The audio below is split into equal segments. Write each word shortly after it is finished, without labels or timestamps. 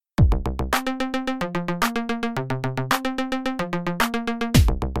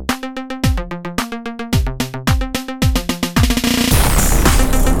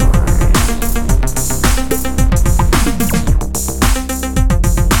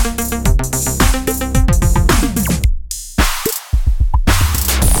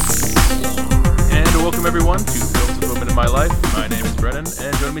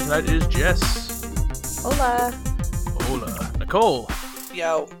Jess. Hola. Hola. Nicole.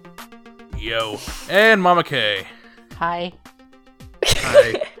 Yo. Yo. And Mama K. Hi.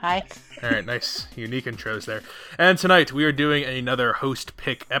 Hi. Hi. Alright, nice. Unique intros there. And tonight we are doing another host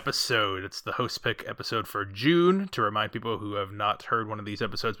pick episode. It's the host pick episode for June. To remind people who have not heard one of these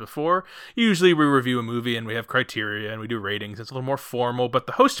episodes before, usually we review a movie and we have criteria and we do ratings. It's a little more formal, but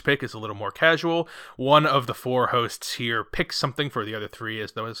the host pick is a little more casual. One of the four hosts here picks something for the other three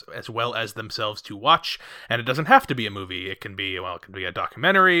as well as themselves to watch. And it doesn't have to be a movie. It can be a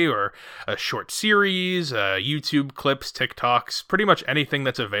documentary or a short series, YouTube clips, TikToks, pretty much anything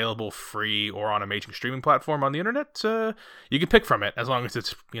that's available free or on a major streaming platform on the internet. You can pick from it as long as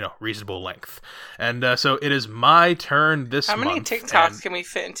it's reasonable length. And so it is my turn this month. How many TikToks can we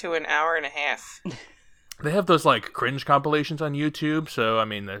fit into an hour and a half? They have those like cringe compilations on YouTube, so I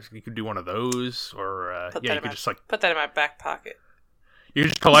mean, you could do one of those, or you could just like put that in my back pocket. You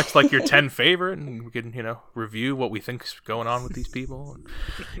just collect like your 10 favorite, and we can review what we think's going on with these people.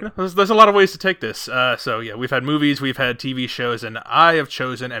 And, there's a lot of ways to take this. So yeah, we've had movies, we've had TV shows, and I have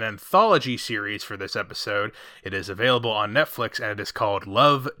chosen an anthology series for this episode. It is available on Netflix, and it is called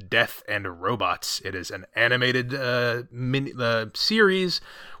Love, Death, and Robots. It is an animated series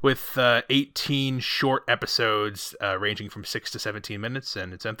with 18 short episodes ranging from 6 to 17 minutes,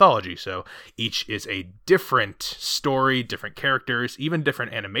 and it's anthology, so each is a different story, different characters, even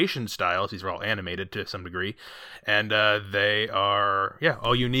different animation styles. These are all animated to some degree, and they are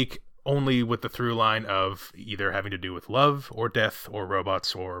all unique, only with the through line of either having to do with love or death or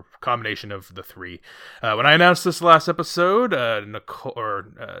robots or a combination of the three. When I announced this last episode,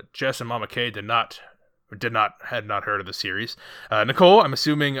 Jess and Mama K had not heard of the series. Nicole, I'm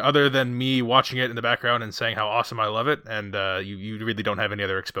assuming other than me watching it in the background and saying how awesome I love it, and you really don't have any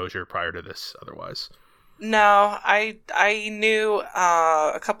other exposure prior to this otherwise. No, I knew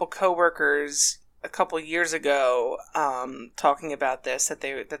a couple coworkers a couple years ago talking about this, that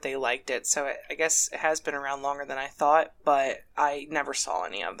they liked it. So I guess it has been around longer than I thought, but I never saw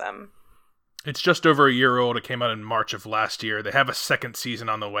any of them. It's just over a year old. It came out in March of last year. They have a second season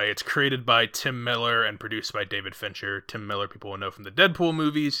on the way. It's created by Tim Miller and produced by David Fincher. Tim Miller, people will know from the Deadpool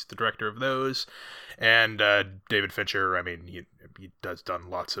movies, the director of those. And David Fincher, I mean, he does done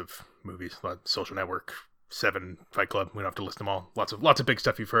lots of movies, Social Network, Seven, Fight Club. We don't have to list them all. Lots of big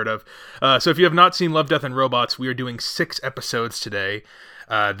stuff you've heard of. So if you have not seen Love, Death, and Robots, we are doing 6 episodes today.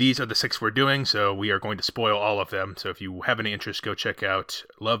 These are the 6 we're doing, so we are going to spoil all of them. So if you have any interest, go check out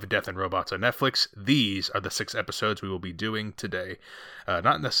Love, Death, and Robots on Netflix. These are the 6 episodes we will be doing today.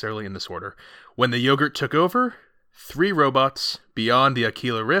 Not necessarily in this order. When the Yogurt Took Over, 3 Robots, Beyond the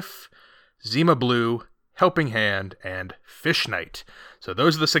Aquila Riff, Zima Blue, Helping Hand, and Fish Night. So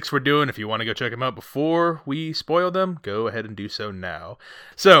those are the 6 we're doing. If you want to go check them out before we spoil them, go ahead and do so now.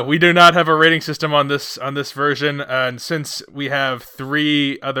 So we do not have a rating system on this version, and since we have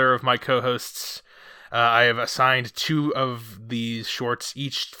 3 other of my co-hosts, I have assigned 2 of these shorts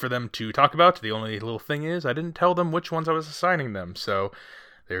each for them to talk about. The only little thing is I didn't tell them which ones I was assigning them, so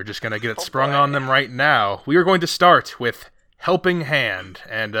they're just going to get it sprung on them right now. We are going to start with Helping Hand,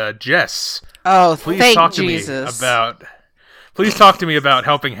 and Jess, please talk to me about... Please talk to me about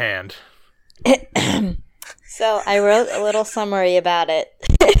Helping Hand. So I wrote a little summary about it.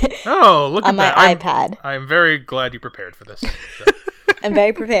 Oh, look on at my that. iPad. I'm very glad you prepared for this. So. I'm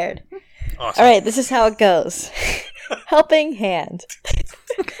very prepared. Awesome. All right, this is how it goes. Helping Hand.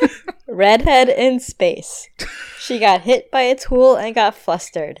 Redhead in space. She got hit by a tool and got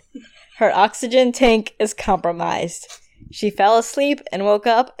flustered. Her oxygen tank is compromised. She fell asleep and woke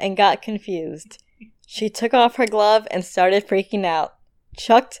up and got confused. She took off her glove and started freaking out.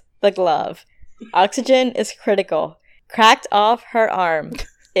 Chucked the glove. Oxygen is critical. Cracked off her arm.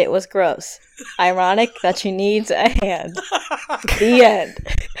 It was gross. Ironic that she needs a hand. The end.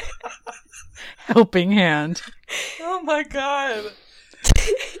 Helping Hand. Oh my god.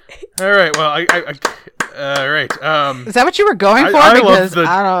 All right. Well, all right. Is that what you were going for? Because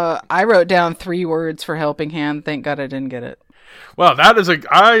I wrote down 3 words for Helping Hand. Thank God I didn't get it. Well,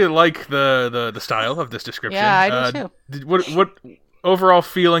 I like the style of this description. Yeah, I do too. What overall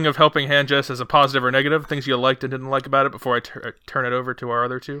feeling of Helping Hand, Jess, as a positive or negative? Things you liked and didn't like about it before I turn it over to our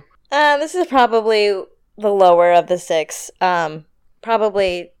other 2? This is probably the lower of the 6.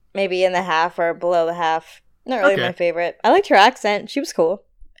 Probably maybe in the half or below the half. Not really my favorite. I liked her accent. She was cool.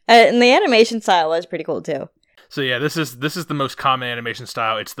 And the animation style was pretty cool too. So yeah, this is the most common animation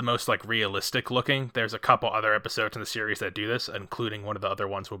style. It's the most like realistic looking. There's a couple other episodes in the series that do this, including one of the other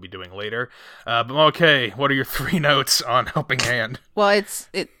ones we'll be doing later. But okay, what are your 3 notes on Helping Hand? Well,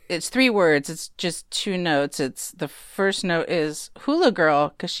 it's 3 words. It's just 2 notes. It's the first note is hula girl,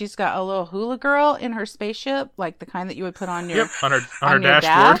 because she's got a little hula girl in her spaceship, like the kind that you would put on your on her your dashboard.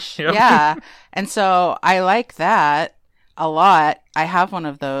 dash. Yep. Yeah, and so I like that a lot. I have one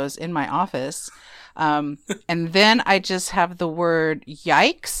of those in my office. And then I just have the word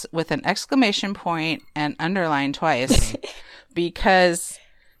yikes with an exclamation point and underlined twice because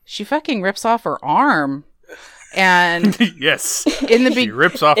she fucking rips off her arm. And Yes, in the she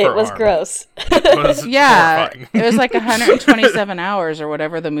rips off her It arm. was gross. It was yeah, horrifying. it was like 127 hours or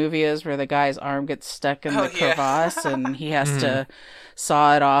whatever the movie is where the guy's arm gets stuck in the crevasse and he has to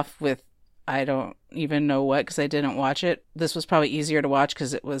saw it off with, I don't even know what, because I didn't watch it. This was probably easier to watch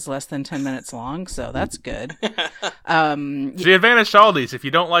because it was less than 10 minutes long, so that's good. The advantage to all these, if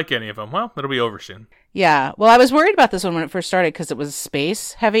you don't like any of them, well, it'll be over soon. Yeah, well, I was worried about this one when it first started because it was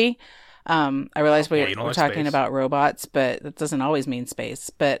space heavy. I realized Well, we're you don't like talking space. about robots, but that doesn't always mean space.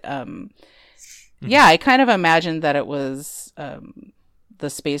 But yeah, I kind of imagined that it was the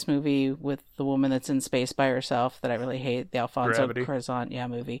space movie with the woman that's in space by herself that I really hate, the Alfonso Gravity. Cuarón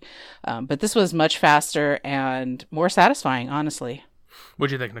movie. But this was much faster and more satisfying, honestly.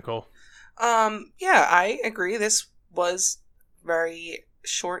 What'd you think, Nicole? Yeah, I agree. This was very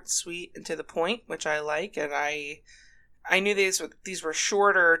short, sweet, and to the point, which I like, and I knew these were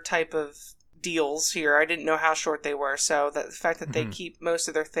shorter type of deals here. I didn't know how short they were, so that the fact that they keep most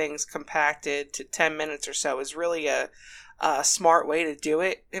of their things compacted to 10 minutes or so is really a smart way to do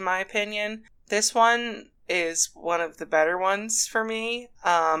it, in my opinion. This one is one of the better ones for me.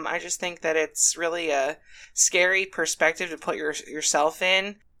 I just think that it's really a scary perspective to put yourself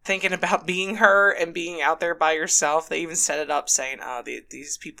in. Thinking about being her and being out there by yourself. They even set it up saying, oh,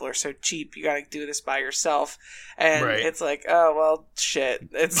 these people are so cheap, you gotta do this by yourself. And It's like, oh, well, shit.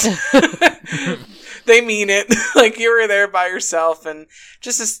 It's they mean it. Like, you were there by yourself, and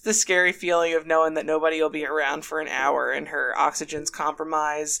just the scary feeling of knowing that nobody will be around for an hour and her oxygen's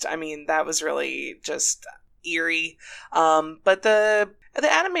compromised. I mean, that was really just eerie. But the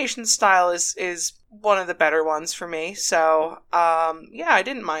animation style is one of the better ones for me. So, yeah, I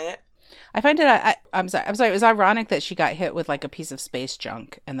didn't mind it. I find it, I'm sorry, it was ironic that she got hit with like a piece of space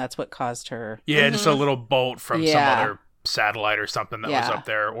junk, and that's what caused her. Yeah, just a little bolt from some Yeah. other satellite or something that was up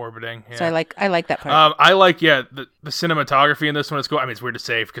there orbiting. Yeah. So I like that part. I like, the cinematography in this one is cool. I mean, it's weird to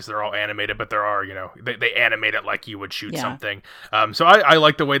say because they're all animated, but there are, they animate it like you would shoot something. So I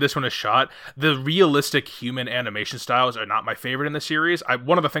like the way this one is shot. The realistic human animation styles are not my favorite in the series.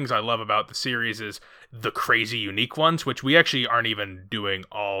 One of the things I love about the series is the crazy unique ones, which we actually aren't even doing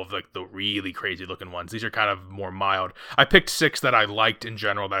all of the really crazy looking ones. These are kind of more mild. I picked 6 that I liked in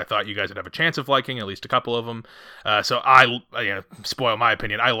general that I thought you guys would have a chance of liking, at least a couple of them. So I spoil my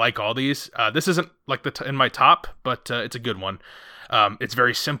opinion. I like all these. This isn't like in my top, but it's a good one. It's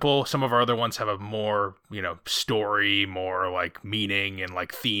very simple. Some of our other ones have a more, story, more like meaning and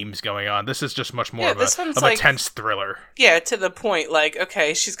like themes going on. This is just much more of a tense thriller. Yeah, to the point. Like,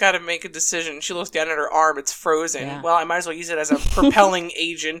 okay, she's got to make a decision. She looks down at her arm; it's frozen. Yeah. Well, I might as well use it as a propelling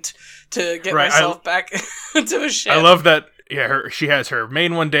agent to get myself back to a ship. I love that. Yeah, she has her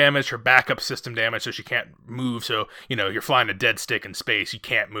main one damaged, her backup system damaged, so she can't move. So, you're flying a dead stick in space. You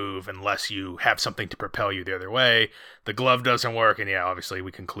can't move unless you have something to propel you the other way. The glove doesn't work, and obviously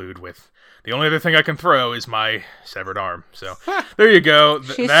we conclude with the only other thing I can throw is my severed arm. So, there you go.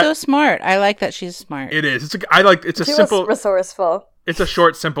 She's so smart. I like that she's smart. It is. She was resourceful. It's a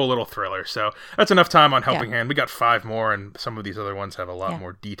short, simple little thriller. So that's enough time on Helping Hand. We got 5 more, and some of these other ones have a lot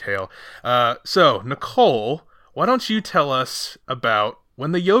more detail. So, Nicole, why don't you tell us about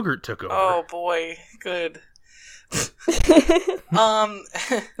when the yogurt took over? Oh boy, good.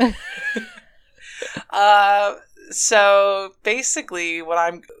 So basically, what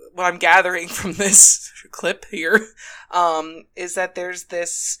I'm gathering from this clip here, is that there's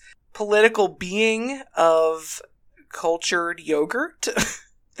this political being of cultured yogurt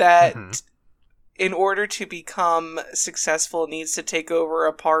that, in order to become successful, needs to take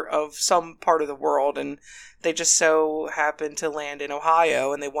over some part of the world, and they just so happened to land in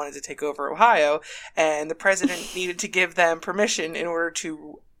Ohio, and they wanted to take over Ohio, and the president needed to give them permission in order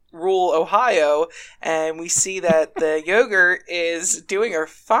to rule Ohio, and we see that the yogurt is doing a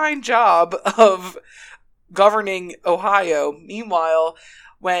fine job of governing Ohio. Meanwhile,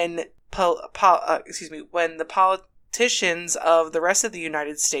 when when the politicians of the rest of the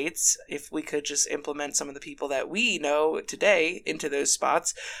United States, if we could just implement some of the people that we know today into those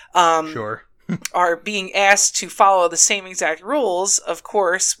spots, Sure. are being asked to follow the same exact rules, of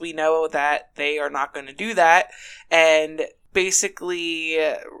course, we know that they are not going to do that and basically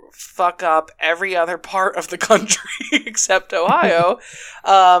fuck up every other part of the country except Ohio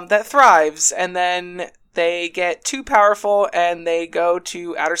that thrives. And then they get too powerful and they go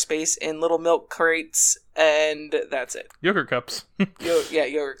to outer space in little milk crates, and that's it. Yogurt cups.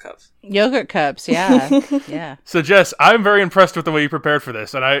 Yogurt cups. Yogurt cups, yeah. Yeah. So, Jess, I'm very impressed with the way you prepared for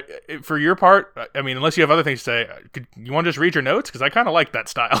this. And for your part, I mean, unless you have other things to say, you want to just read your notes? Because I kind of like that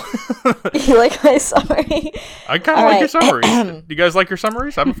style. You like my summary? I kind of like your summaries. Do you guys like your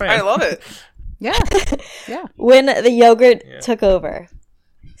summaries? I'm a fan. I love it. Yeah. Yeah. When the yogurt took over.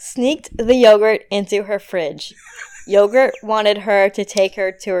 Sneaked the yogurt into her fridge. Yogurt wanted her to take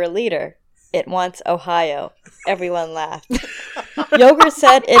her to her leader. It wants Ohio. Everyone laughed. Yogurt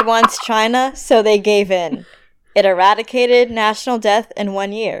said it wants China, so they gave in. It eradicated national death in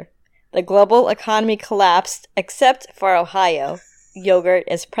 1 year. The global economy collapsed, except for Ohio. Yogurt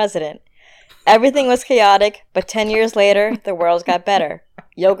is president. Everything was chaotic, but 10 years later, the world got better.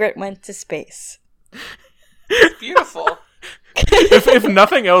 Yogurt went to space. Beautiful. if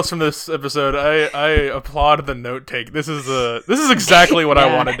nothing else from this episode, I applaud the note take. This is exactly what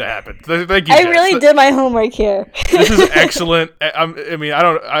I wanted to happen. Thank you, I Jess. really did my homework here. This is excellent. I mean,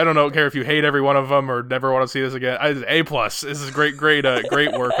 I don't care if you hate every one of them or never want to see this again. A+. This is great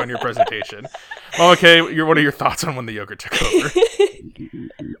work on your presentation. Mama K, what are your thoughts on when the yogurt took over?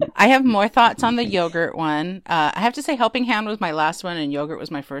 I have more thoughts on the yogurt one. I have to say Helping Hand was my last one and yogurt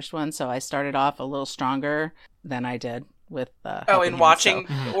was my first one, so I started off a little stronger than I did with in watching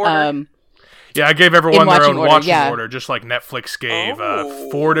order. Yeah, I gave everyone their own watching yeah. order, just like Netflix gave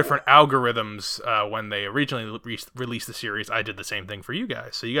 4 different algorithms when they originally released the series. I did the same thing for you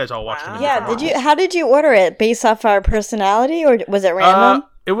guys, so you guys all watched them. In different orders. How did you order it? Based off our personality, or was it random?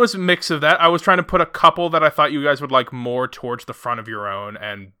 It was a mix of that. I was trying to put a couple that I thought you guys would like more towards the front of your own,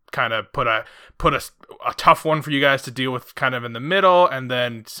 and kind of put a tough one for you guys to deal with kind of in the middle, and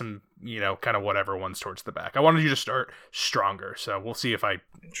then some, kind of whatever ones towards the back. I wanted you to start stronger, so we'll see if I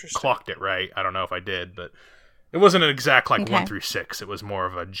clocked it right. I don't know if I did, but it wasn't an exact 1 through 6. It was more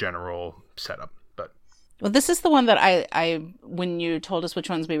of a general setup. But well, this is the one that I when you told us which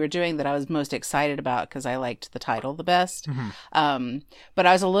ones we were doing, that I was most excited about because I liked the title the best. Mm-hmm. But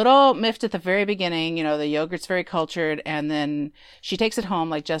I was a little miffed at the very beginning. The yogurt's very cultured, and then she takes it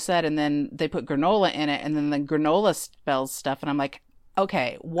home, like Jess said, and then they put granola in it, and then the granola spells stuff, and I'm like,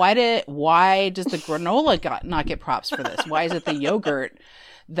 okay, why does the granola not get props for this? Why is it the yogurt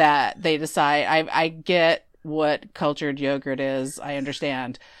that they decide? I get what cultured yogurt is. I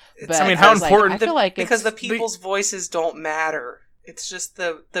understand. But how important? I feel like because the people's voices don't matter. It's just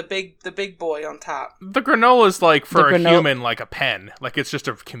the big boy on top. The granola is for a human, like a pen. Like it's just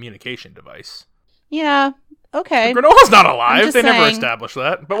a communication device. Yeah. Okay. The granola's not alive. They never established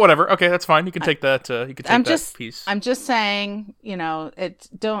that. But whatever. Okay, that's fine. You can take that. You can take that piece. I'm just saying. It's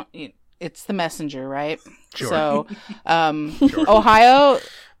the messenger, right? Sure. So, sure. Ohio.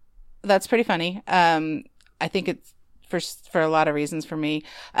 That's pretty funny. I think it's for a lot of reasons for me.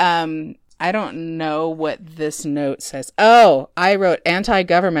 I don't know what this note says. Oh, I wrote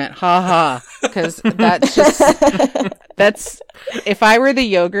anti-government. Ha ha. Because that's if I were the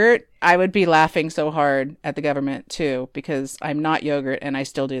yogurt, I would be laughing so hard at the government too, because I'm not yogurt and I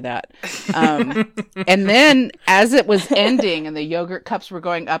still do that. And then as it was ending and the yogurt cups were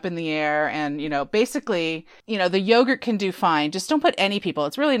going up in the air and, basically, the yogurt can do fine. Just don't put any people.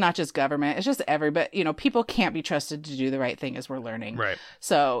 It's really not just government. It's just everybody. People can't be trusted to do the right thing, as we're learning. Right.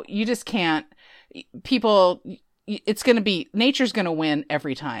 So you just can't. People. It's going to be, nature's going to win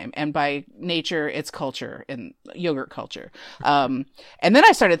every time. And by nature, it's culture and yogurt culture. And then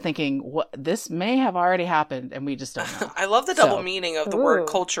I started thinking, this may have already happened and we just don't know. I love the double meaning of the word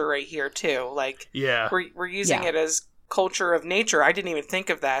culture right here too. Yeah, we're using it as culture of nature. I didn't even think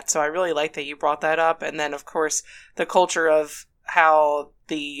of that. So I really like that you brought that up. And then of course the culture of how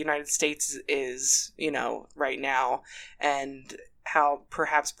the United States is, right now, and how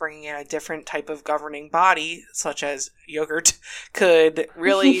perhaps bringing in a different type of governing body, such as yogurt, could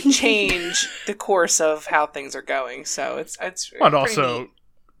really change the course of how things are going. So it's and also neat.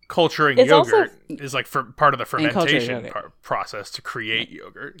 Culturing yogurt is for part of the fermentation process to create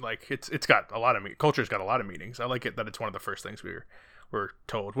yogurt. It's got a lot of culture's got a lot of meanings. I like it that it's one of the first things we were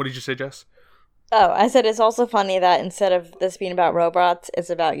told. What did you say, Jess? Oh, I said it's also funny that instead of this being about robots, it's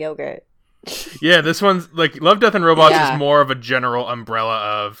about yogurt. Yeah, this one's like Love, Death, and Robots Yeah. is more of a general umbrella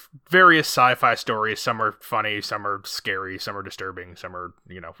of various sci-fi stories. Some are funny, some are scary, some are disturbing, some are,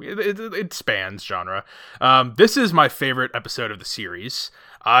 it spans genre. This is my favorite episode of the series.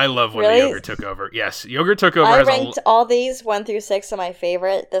 I love when Really? the Yogurt took over. Yes, Yogurt took over. I has ranked all these 1 through 6 of my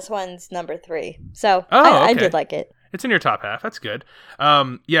favorite. This one's number 3. So Oh, I okay. did like it. It's in your top half. That's good.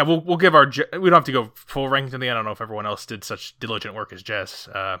 Yeah, we'll give our. We don't have to go full ranking to the end. I don't know if everyone else did such diligent work as Jess,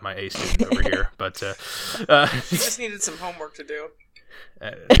 my A student over here, but She just needed some homework to do.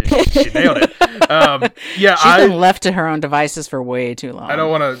 she nailed it. Yeah, She's been left to her own devices for way too long. I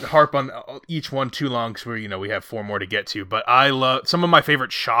don't want to harp on each one too long because we have 4 more to get to. But I love some of my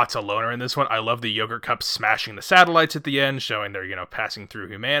favorite shots alone are in this one. I love the Yogurt Cup smashing the satellites at the end, showing they're passing through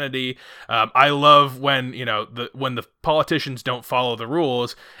humanity. I love when when the politicians don't follow the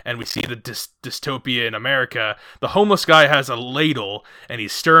rules and we see the dystopia in America. The homeless guy has a ladle and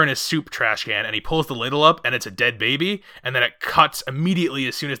he's stirring his soup trash can and he pulls the ladle up and it's a dead baby, and then it cuts immediately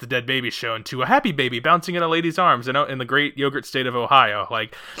as soon as the dead baby's shown to a happy baby bouncing in a lady's arms in the great yogurt state of Ohio.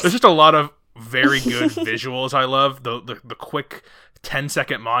 Like, there's just a lot of very good visuals. I love the quick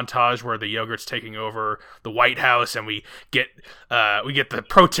 10-second montage where the yogurt's taking over the White House and we get the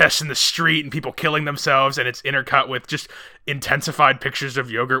protests in the street and people killing themselves, and it's intercut with just intensified pictures of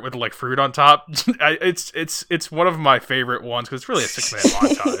yogurt with like fruit on top. It's one of my favorite ones because it's really a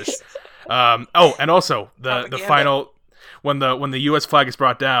 6-minute montage. And also the final. When the U.S. flag is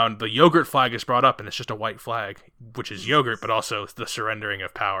brought down, the yogurt flag is brought up, and it's just a white flag, which is yogurt, but also the surrendering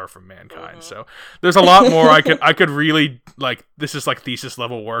of power from mankind. Mm-hmm. So there's a lot more I could really like. This is like thesis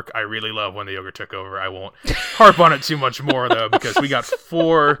level work. I really love when the yogurt took over. I won't harp on it too much more though, because we got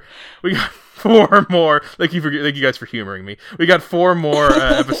four more. Thank you guys for humoring me. We got 4 more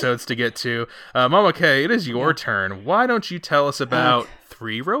episodes to get to. Mama K, it is your turn. Why don't you tell us about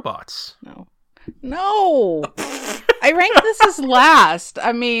 3 robots? No. I ranked this as last.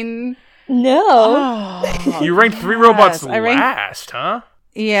 I mean, no. You ranked 3 robots last, huh?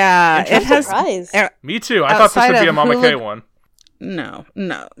 Yeah, it has. Me too. I thought this would be a Mama K one. No,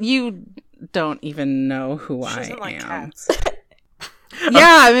 you don't even know who She I doesn't like am. cats.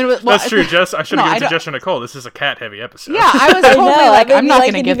 Yeah, I mean, that's true, Jess. I should have given to Jess and Nicole. This is a cat-heavy episode. Yeah, I was totally like, I'm not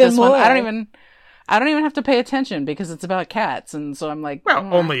going to get this more. one. I don't even have to pay attention because it's about cats, and so I'm like,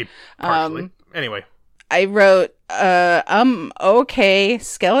 well, only partially. Anyway. I wrote, okay,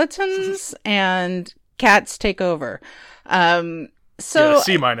 skeletons and cats take over. So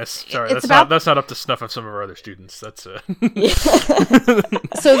C-. Sorry, that's not up to snuff of some of our other students. That's So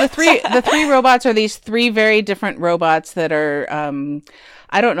the three robots are these 3 very different robots that are,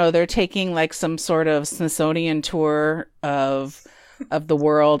 I don't know, they're taking like some sort of Smithsonian tour of the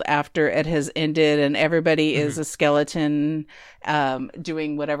world after it has ended, and everybody is a skeleton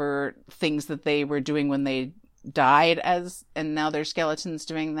doing whatever things that they were doing when they died and now they're skeletons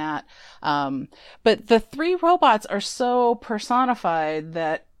doing that. But the 3 robots are so personified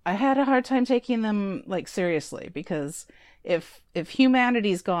that I had a hard time taking them like seriously, because if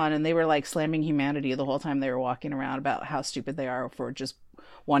humanity's gone, and they were like slamming humanity the whole time they were walking around about how stupid they are for just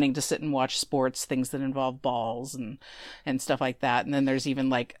wanting to sit and watch sports, things that involve balls and stuff like that. And then there's even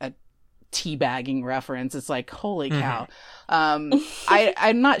like a teabagging reference. It's like, holy cow. I'm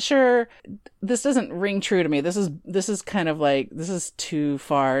not sure. This doesn't ring true to me. This is kind of like, this is too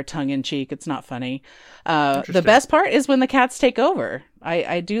far tongue in cheek. It's not funny. The best part is when the cats take over.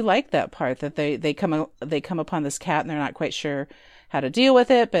 I do like that part, that they come upon this cat and they're not quite sure how to deal with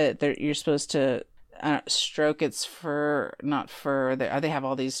it, but you're supposed to stroke its fur, not fur. They have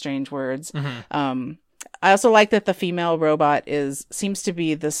all these strange words. I also like that the female robot seems to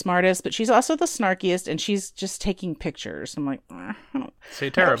be the smartest, but she's also the snarkiest, and she's just taking pictures. I'm like, I don't. Say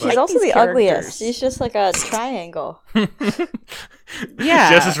Tara, she's also the ugliest. She's just like a triangle. Yeah.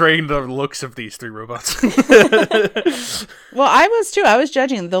 Jess is rating the looks of these 3 robots. Well, I was too. I was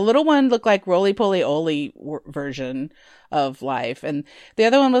judging. The little one looked like Roly Poly Oly version of life, and the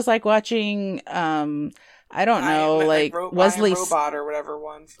other one was like watching. I don't know, like Wesley Robot or whatever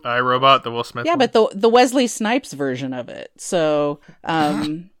one. iRobot, the Will Smith. Yeah, one. but the Wesley Snipes version of it. So,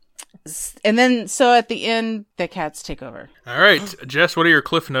 and then at the end, the cats take over. All right, Jess, what are your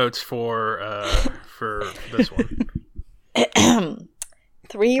cliff notes for this one?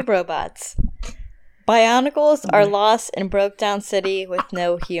 3 robots. Bionicles are lost in broke down city with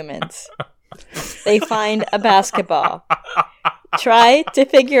no humans. They find a basketball. Try to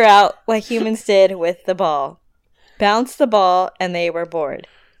figure out what humans did with the ball. Bounced the ball and they were bored.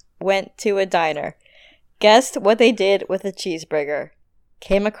 Went to a diner. Guessed what they did with a cheeseburger.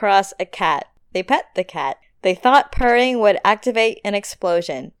 Came across a cat. They pet the cat. They thought purring would activate an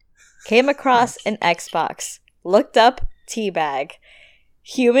explosion. Came across an Xbox. Looked up teabag.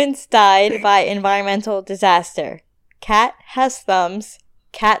 Humans died by environmental disaster. Cat has thumbs.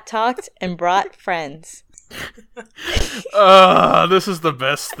 Cat talked and brought friends. This is the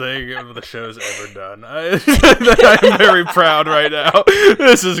best thing the show's ever done. I'm very proud right now.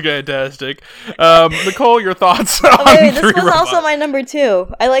 This is fantastic. Nicole, your thoughts on Wait, this Three was Robots? also my number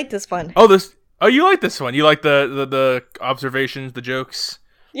 2. I like this one. Oh, you like this one? You like the observations, the jokes?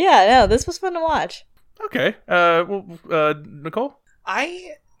 Yeah, no, this was fun to watch. Okay. Nicole?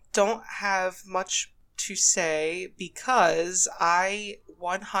 I don't have much to say because I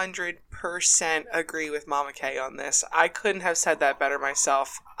 100% agree with Mama K on this. I couldn't have said that better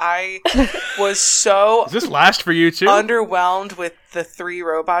myself. I was so Does this last for you too? underwhelmed with the 3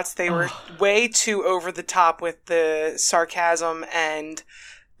 robots. They were way too over the top with the sarcasm, and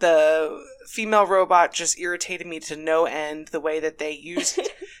the female robot just irritated me to no end. The way that they used,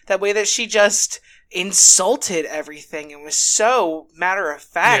 that way that she just insulted everything and was so matter of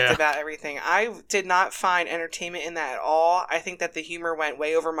fact about everything. I did not find entertainment in that at all. I think that the humor went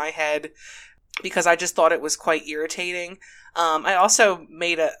way over my head because I just thought it was quite irritating. I also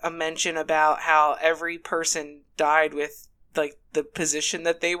made a mention about how every person died with like the position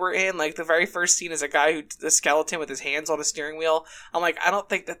that they were in. Like the very first scene is a skeleton with his hands on a steering wheel. I'm like, I don't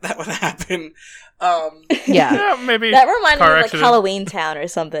think that would happen. Yeah, maybe That reminded me of like accident. Halloween Town or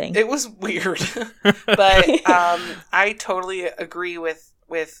something. It was weird. But I totally agree with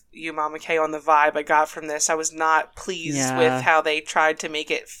you, Mama K, on the vibe I got from this. I was not pleased with how they tried to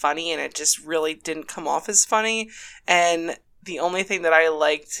make it funny, and it just really didn't come off as funny. And the only thing that I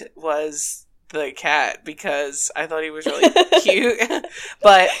liked was the cat, because I thought he was really cute.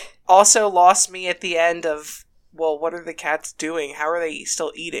 But also lost me at the end of, well, what are the cats doing? How are they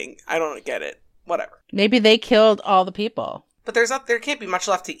still eating? I don't get it. Whatever. Maybe they killed all the people. But there can't be much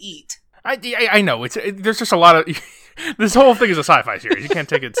left to eat. I know there's just a lot of this whole thing is a sci-fi series. You can't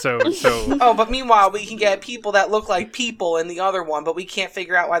take it so. Oh, but meanwhile we can get people that look like people in the other one, but we can't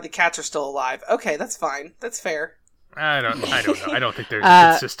figure out why the cats are still alive. Okay, that's fine. That's fair. I don't know. I don't think there's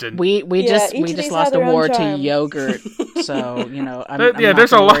a consistent. We just each of these lost have a their war own to charm. yogurt, so I'm yeah, not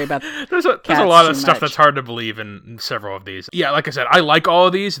there's a gonna lot. worry about There's a cats lot of too stuff much. that's hard to believe in several of these. Yeah, like I said, I like all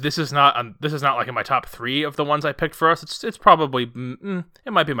of these. This is not like in my top 3 of the ones I picked for us. It's probably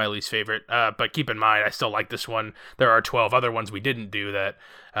it might be my least favorite. But keep in mind, I still like this one. There are 12 other ones we didn't do that,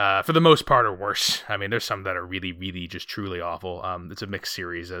 for the most part, are worse. I mean, there's some that are really, really just truly awful. It's a mixed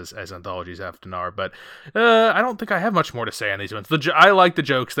series as anthologies often are, but I don't think I have much more to say on these ones. I like the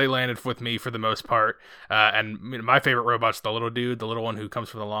jokes; they landed with me for the most part. And my favorite robot's the little dude, the little one who comes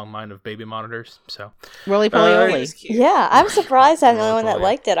from the long line of baby monitors. So Roly He poly was oly. cute. Yeah, I'm surprised I'm the only one that Totally.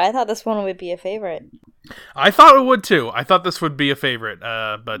 liked it. I thought this one would be a favorite. I thought it would too. I thought this would be a favorite,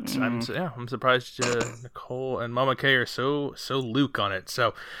 but I'm surprised Nicole and Mama K are so Luke on it.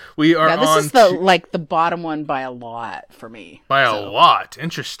 So we are Yeah, this on is the bottom one by a lot for me. by a lot.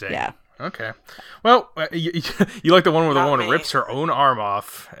 Interesting. Yeah. Okay. Well, you like the one where the Not woman me. rips her own arm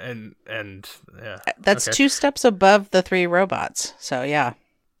off, and yeah. That's okay. 2 steps above the 3 robots. So yeah,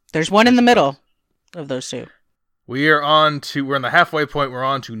 there's one in the middle of those 2. We're on the halfway point. We're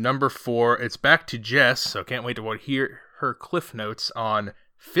on to number 4. It's back to Jess, so can't wait to hear her cliff notes on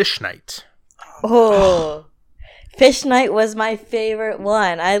Fish Night. Oh, Fish Night was my favorite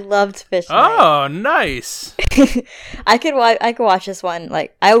one. I loved Fish Night. Oh, nice. I could watch this one.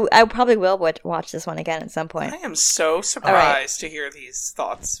 Like I probably will watch this one again at some point. I am so surprised to hear these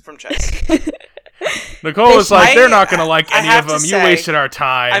thoughts from Jess. Nicole is like, Night, they're not going to like I any have of to them. You say, wasted our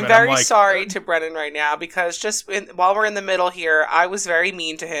time. I'm And very like, sorry to Brennan right now because while we're in the middle here, I was very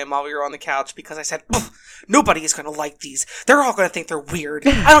mean to him while we were on the couch because I said, nobody is going to like these. They're all going to think they're weird.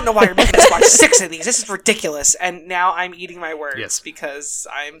 I don't know why you're making us watch 6 of these. This is ridiculous. And now I'm eating my words Yes. because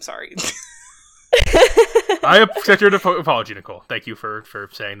I'm sorry. I accept your apology, Nicole. Thank you for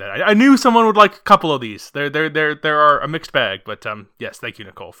saying that. I knew someone would like a couple of these. There are a mixed bag, but yes, thank you,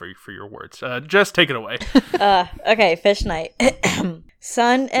 Nicole, for your words. Just take it away. Okay, Fish Night.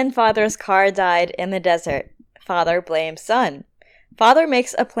 Son and father's car died in the desert. Father blames son. Father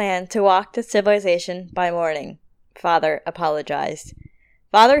makes a plan to walk to civilization by morning. Father apologized.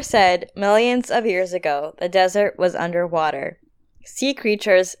 Father said millions of years ago the desert was underwater. Sea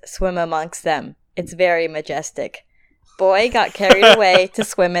creatures swim amongst them. It's very majestic. Boy got carried away to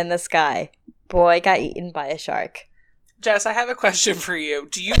swim in the sky. Boy got eaten by a shark. Jess, I have a question for you.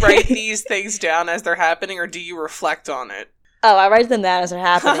 Do you write these things down as they're happening or do you reflect on it? Oh, I write them down as they're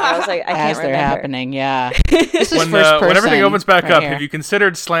happening. I was like, I can't As they're remember. happening, yeah. This is When, first person when everything opens back right up, here. have you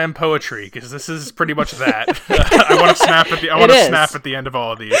considered slam poetry? Because this is pretty much that. I want to snap at the end of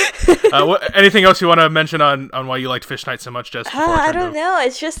all of these. Anything else you want to mention on why you liked Fish Night so much, Jess? before I turn don't to- know.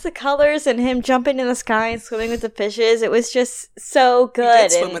 It's just the colors and him jumping in the sky and swimming with the fishes. It was just so He good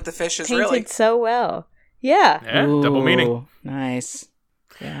did swim and with the fishes, painted really. so well. Yeah. Yeah, double meaning. Ooh, nice.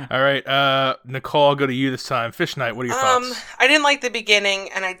 Yeah. All right, Nicole, I'll go to you this time. Fish Night, what are your thoughts? I didn't like the beginning,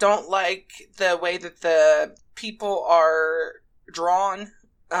 and I don't like the way that the people are drawn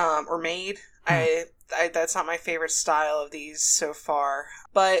or made. I that's not my favorite style of these so far.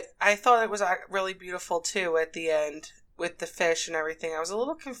 But I thought it was really beautiful too at the end with the fish and everything. I was a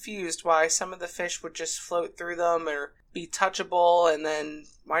little confused why some of the fish would just float through them or be touchable, and then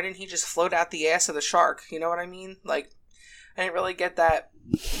why didn't he just float out the ass of the shark? You know what I mean? Like, I didn't really get that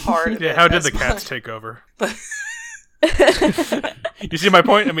part of Yeah, it how did as the cats much. take over? You see my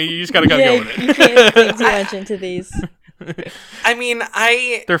point? I mean, you just gotta go Yeah, with you it. can't think too much into these. I mean,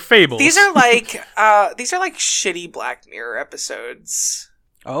 They're fables. these are like shitty Black Mirror episodes.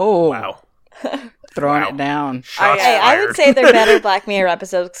 Oh, wow. throwing Wow. it down. Shots Hey, I would fired. say they're better Black Mirror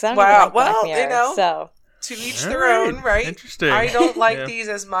episodes because I don't even Wow, like Black well, Mirror. you know. So To each All their right. own, right? Interesting. I don't like Yeah. these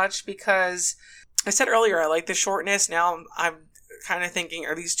as much because I said earlier I like the shortness. Now I'm kind of thinking,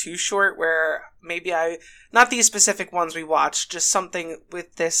 are these too short? Where maybe not these specific ones we watched, just something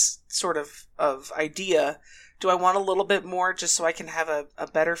with this sort of idea. Do I want a little bit more just so I can have a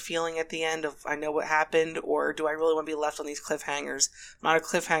better feeling at the end of I know what happened, or do I really want to be left on these cliffhangers? I'm not a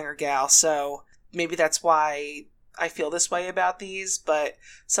cliffhanger gal, so maybe that's why I feel this way about these, but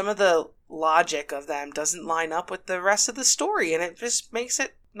some of the logic of them doesn't line up with the rest of the story, and it just makes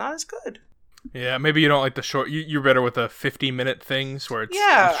it not as good. Yeah, maybe you don't like the short. You're better with the 50-minute things where it's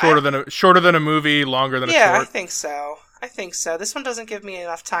Yeah, shorter than a movie, longer than a Yeah, I short. think so. This one doesn't give me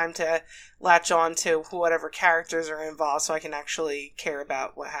enough time to latch on to whatever characters are involved so I can actually care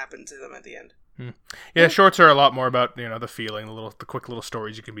about what happened to them at the end. Yeah, shorts are a lot more about the feeling, the quick little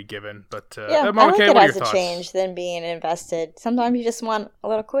stories you can be given. But yeah, I'm I like okay. it What are as your a thoughts? change than being invested. Sometimes you just want a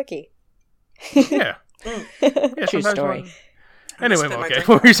little quickie. Yeah, yeah. True sometimes story. Anyway, Spit my okay. drink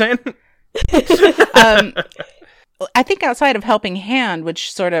What were you saying? I think outside of Helping Hand,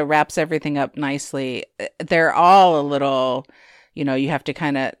 which sort of wraps everything up nicely, they're all a little, you have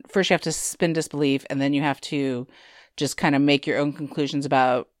to first you have to suspend disbelief, and then you have to just kind of make your own conclusions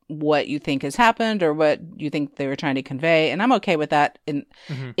about what you think has happened or what you think they were trying to convey. And I'm okay with that in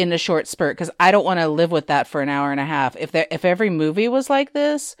a short spurt, because I don't want to live with that for an hour and a half. If every movie was like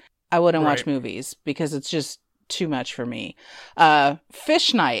this, I wouldn't watch Right. movies because it's just too much for me.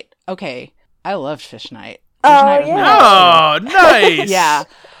 Fish Night. Okay. I loved Fish Night. Oh, Fish Night was my yeah. Oh, nice. yeah,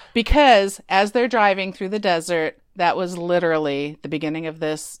 because as they're driving through the desert, that was literally the beginning of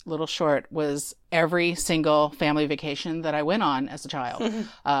this little short, was every single family vacation that I went on as a child.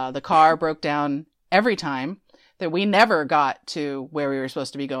 The car broke down every time. That we never got to where we were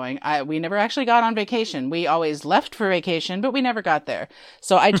supposed to be going. We never actually got on vacation. We always left for vacation, but we never got there.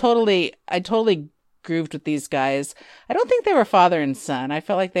 So I totally grooved with these guys. I don't think they were father and son. I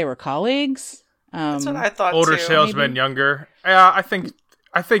felt like they were colleagues. That's what I thought Older too. salesman, younger. Yeah, I think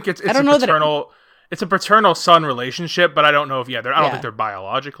it's I don't a know that paternal. It's a paternal son relationship, but I don't know if I don't Yeah. think they're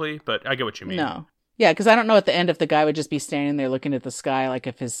biologically, but I get what you mean. No. Yeah, because I don't know at the end if the guy would just be standing there looking at the sky, like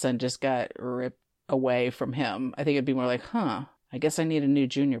if his son just got ripped away from him. I think it'd be more like, I guess I need a new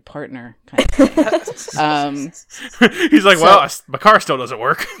junior partner kind of thing. He's like, So- well, my car still doesn't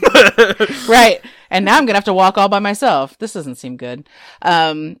work. Right. And now I'm going to have to walk all by myself. This doesn't seem good.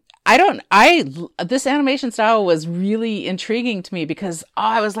 This animation style was really intriguing to me because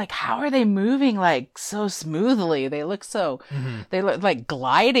I was like, how are they moving like so smoothly? They look they look like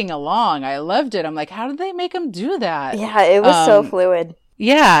gliding along. I loved it. I'm like, how did they make them do that? Yeah, it was so fluid.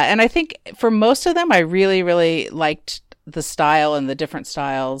 Yeah, and I think for most of them, I really, really liked the style and the different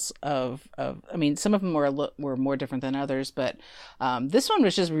styles of. I mean, some of them were more different than others, but this one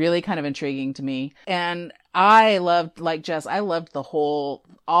was just really kind of intriguing to me. And I loved, like Jess, I loved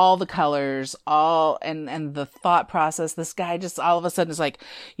all the colors, and the thought process. This guy just all of a sudden is like,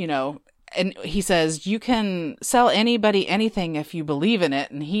 and he says, you can sell anybody anything if you believe in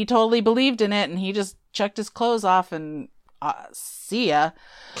it. And he totally believed in it, and he just chucked his clothes off and see ya.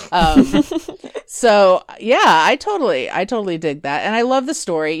 So yeah, I totally dig that. And I love the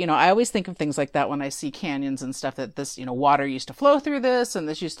story. I always think of things like that when I see canyons and stuff, that this, water used to flow through this and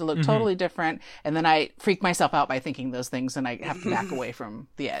this used to look totally different. And then I freak myself out by thinking those things and I have to back away from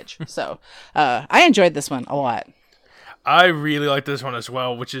the edge. So, I enjoyed this one a lot. I really like this one as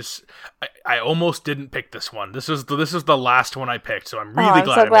well, which is I almost didn't pick this one. This is the last one I picked, so I'm really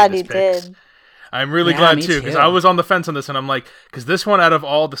glad so I glad made you this pick. did. I'm really glad too, because I was on the fence on this, and I'm like, because this one out of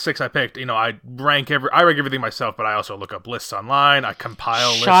all the 6 I picked, I rank everything myself, but I also look up lists online. I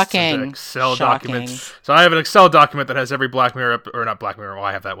compile lists into Excel documents. So I have an Excel document that has every Black Mirror, or not Black Mirror, well,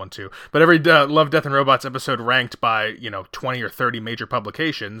 I have that one too, but every Love, Death, and Robots episode ranked by 20 or 30 major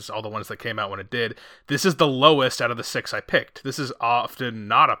publications, all the ones that came out when it did. This is the lowest out of the 6 I picked. This is often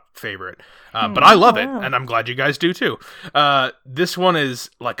not a favorite, but I love it, and I'm glad you guys do too. This one is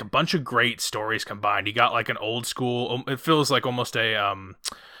like a bunch of great stories combined. You got like an old school, it feels like almost a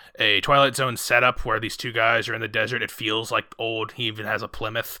Twilight Zone setup where these two guys are in the desert. It feels like old. He even has a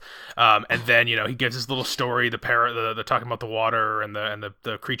Plymouth, and then he gives his little story, the talking about the water and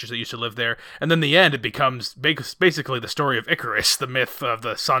the creatures that used to live there, and then the end it becomes basically the story of Icarus, the myth of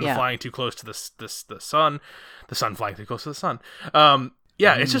the sun flying too close to the sun flying too close to the sun.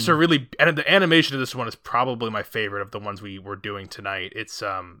 Yeah, it's just and the animation of this one is probably my favorite of the ones we were doing tonight. It's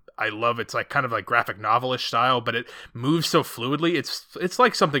I love it's like kind of like graphic novelish style, but it moves so fluidly. It's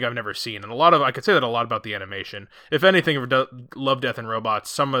like something I've never seen, and I could say that a lot about the animation. If anything, Love, Death, and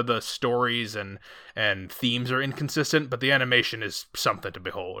Robots, some of the stories and themes are inconsistent, but the animation is something to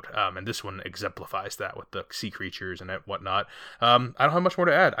behold. And this one exemplifies that with the sea creatures and whatnot. I don't have much more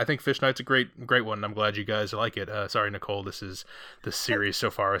to add. I think Fish Night's a great one, and I'm glad you guys like it. Sorry, Nicole, this series so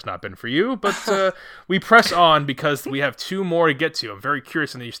far has not been for you, but we press on because we have 2 more to get to. I'm very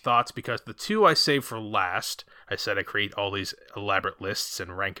curious on these thoughts because the 2 I saved for last. I said I create all these elaborate lists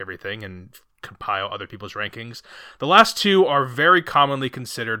and rank everything and compile other people's rankings. The last 2 are very commonly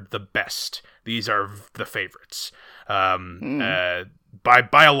considered the best. These are the favorites by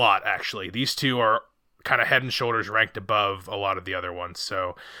a lot, actually. These 2 are kind of head and shoulders ranked above a lot of the other ones.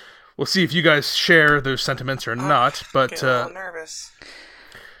 So we'll see if you guys share those sentiments or not. But get a little nervous.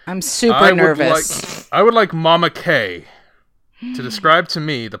 I'm super nervous. I would like Mama K to describe to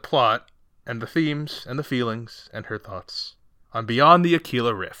me the plot and the themes and the feelings and her thoughts on Beyond the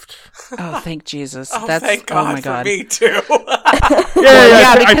Aquila Rift. Oh, thank Jesus! Thank God oh my God. for me too.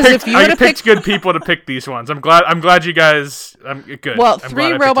 yeah. Because I picked good people to pick these ones. I'm glad you guys. I'm good. Well, I'm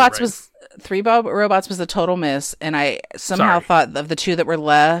 3 Robots was 3 Robots was a total miss, and I somehow thought of the 2 that were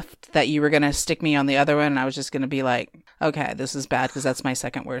left that you were going to stick me on the other one, and I was just going to be like, okay, this is bad because that's my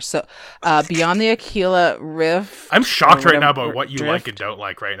second worst. So, Beyond the Aquila Rift. I'm shocked right now by what you like and don't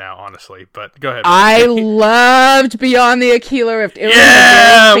like right now, honestly. But go ahead. I loved Beyond the Aquila Rift. It was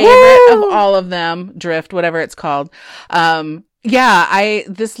my favorite of all of them. Drift, whatever it's called.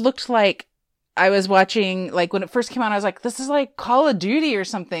 This looked like I was watching, like, when it first came out, I was like, this is like Call of Duty or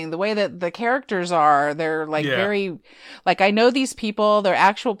something. The way that the characters are, they're like very, like, I know these people, they're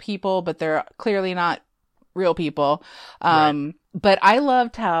actual people, but they're clearly not real people. But I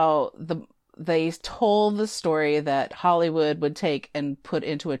loved how they told the story that Hollywood would take and put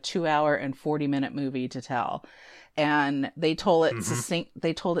into a 2-hour and 40-minute movie to tell. And they told it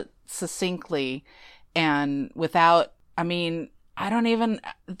they told it succinctly and without,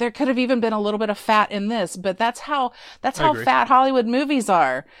 there could have even been a little bit of fat in this, but that's how fat Hollywood movies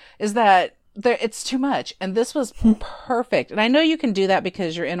are, is that it's too much. And this was perfect. And I know you can do that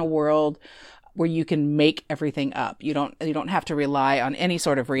because you're in a world where you can make everything up. You don't have to rely on any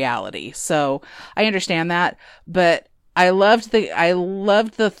sort of reality. So I understand that, but I loved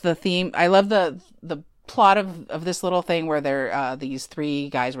the theme. I love the plot of this little thing where they're these 3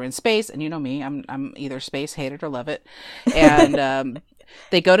 guys were in space, and you know me, I'm either space, hate it or love it, and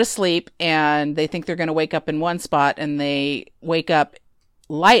they go to sleep and they think they're going to wake up in one spot, and they wake up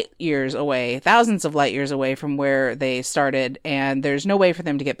light years away, thousands of light years away from where they started, and there's no way for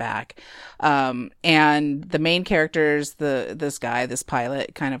them to get back. And the main characters, this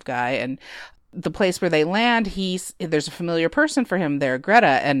pilot kind of guy, and the place where they land, there's a familiar person for him there, Greta.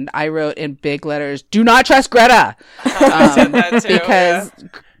 And I wrote in big letters, "Do not trust Greta," because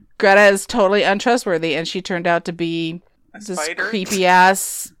Greta is totally untrustworthy, and she turned out to be this creepy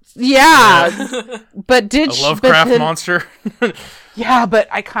ass. Yeah. But did a Lovecraft monster? Yeah, but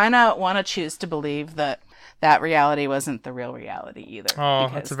I kind of want to choose to believe that reality wasn't the real reality either. Oh,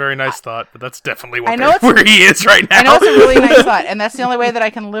 that's a very nice thought, but that's definitely where he is right now. I know it's a really nice thought, and that's the only way that I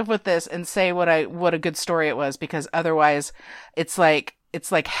can live with this and say what a good story it was, because otherwise it's like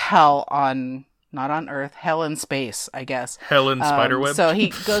hell on, not on Earth, hell in space, I guess. Hell in Spiderweb.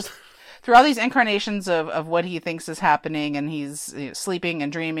 through all these incarnations of what he thinks is happening, and he's sleeping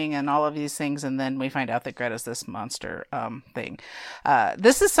and dreaming and all of these things, and then we find out that Greta's this monster thing.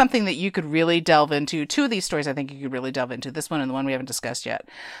 This is something that you could really delve into. Two of these stories I think you could really delve into. This one and the one we haven't discussed yet.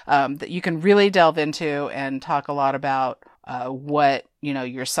 That you can really delve into and talk a lot about what,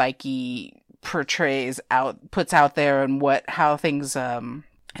 your psyche puts out there, and how things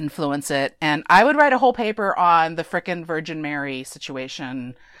influence it. And I would write a whole paper on the frickin' Virgin Mary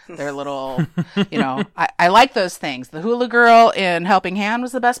situation. Their little, I like those things. The hula girl in Helping Hand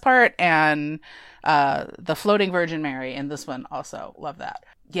was the best part, and the floating Virgin Mary in this one also. Love that.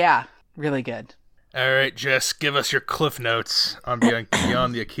 Yeah, really good. All right, Jess, give us your cliff notes on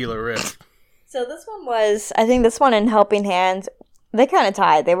Beyond the Aquila Rift. So this one was, I think this one and Helping Hand, they kind of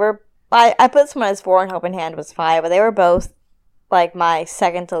tied. They were, I put this one as 4 and Helping Hand was 5, but they were both like my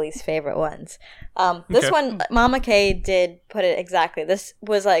second to least favorite ones. This one, Mama K did put it exactly. This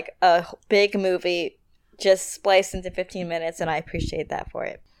was like a big movie just spliced into 15 minutes, and I appreciate that for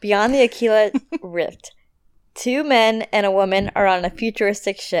it. Beyond the Aquila Rift. 2 men and a woman are on a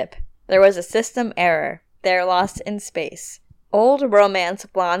futuristic ship. There was a system error. They're lost in space. Old romance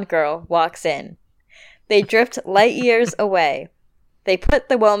blonde girl walks in. They drift light years away. They put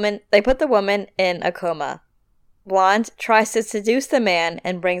the woman in a coma. Blonde tries to seduce the man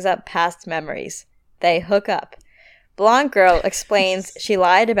and brings up past memories. They hook up. Blonde girl explains she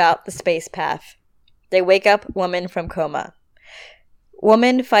lied about the space path. They wake up woman from coma.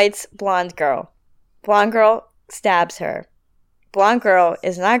 Woman fights blonde girl. Blonde girl stabs her. Blonde girl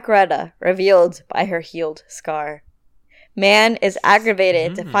is not Greta, revealed by her healed scar. Man is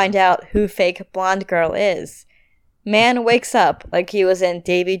aggravated to find out who fake blonde girl is. Man wakes up like he was in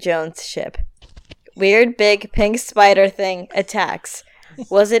Davy Jones' ship. Weird big pink spider thing attacks.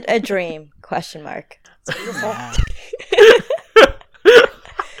 Was it a dream? ? It's beautiful.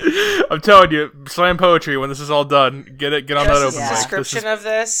 I'm telling you, slam poetry when this is all done. Get on that open mic. Description of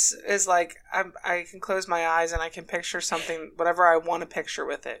this is like I can close my eyes and I can picture something, whatever I want to picture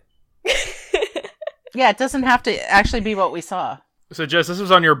with it. Yeah, it doesn't have to actually be what we saw. So, Jess, this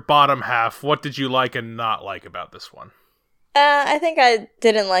was on your bottom half. What did you like and not like about this one? I think I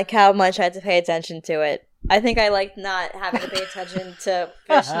didn't like how much I had to pay attention to it. I think I liked not having to pay attention to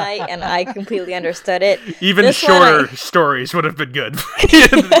Fish Night, and I completely understood it. Even this shorter stories would have been good.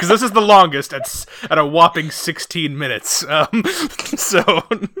 Because this is the longest at a whopping 16 minutes.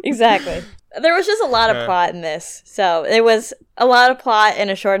 Exactly. There was just a lot of plot in this. So it was a lot of plot in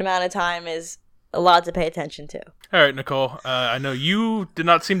a short amount of time is a lot to pay attention to. All right, Nicole. I know you did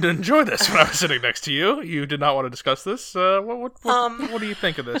not seem to enjoy this when I was sitting next to you. You did not want to discuss this. What do you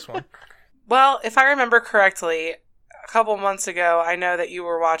think of this one? Well, if I remember correctly, a couple months ago, I know that you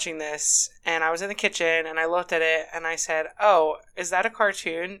were watching this, and I was in the kitchen, and I looked at it, and I said, "Oh, is that a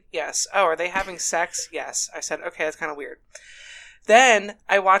cartoon?" Yes. "Oh, are they having sex?" Yes. I said, "Okay, that's kind of weird." Then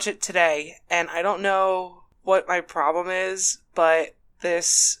I watch it today, and I don't know what my problem is, but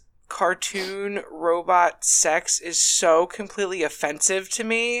this cartoon robot sex is so completely offensive to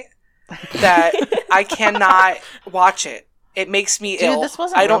me that I cannot watch it. It makes me ill. This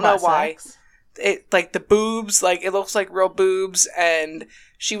wasn't I don't know robot why. sex. It like the boobs, like it looks like real boobs, and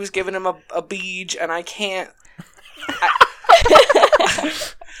she was giving him a beej, and I can't.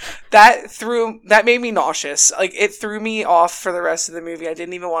 That made me nauseous. Like, it threw me off for the rest of the movie. I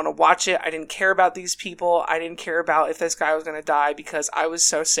didn't even want to watch it. I didn't care about these people. I didn't care about if this guy was going to die because I was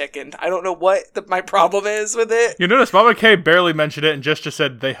so sickened. I don't know what my problem is with it. You notice Mama K barely mentioned it and just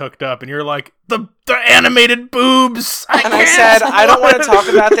said they hooked up, and you're like, the animated boobs. I said, I don't want to talk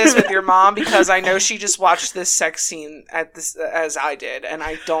about this with your mom because I know she just watched this sex scene at this as I did, and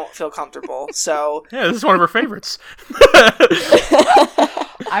I don't feel comfortable. So yeah, this is one of her favorites.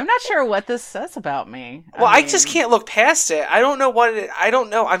 I'm not sure what this says about me. I just can't look past it. I don't know I don't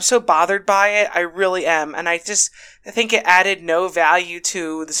know. I'm so bothered by it. I really am. And I think it added no value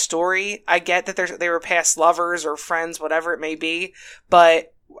to the story. I get that they were past lovers or friends, whatever it may be,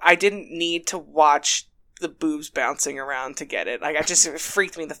 but I didn't need to watch the boobs bouncing around to get it. Like, it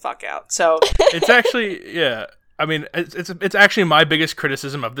freaked me the fuck out. So it's actually, yeah. I mean, it's actually my biggest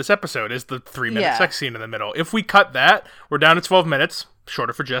criticism of this episode is the 3-minute sex scene in the middle. If we cut that, we're down to 12 minutes,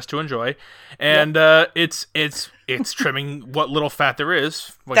 shorter for Jess to enjoy, and it's trimming what little fat there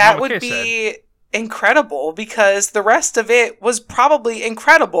is. Like that would be incredible because the rest of it was probably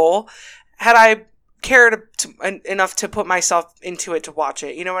incredible had I cared enough to put myself into it to watch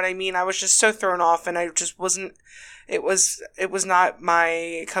it. You know what I mean? I was just so thrown off, and I just wasn't. It was not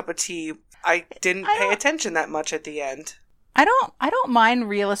my cup of tea. I didn't pay attention that much at the end. I don't mind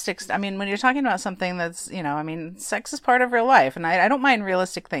realistic. I mean, when you're talking about something that's, I mean, sex is part of real life, and I don't mind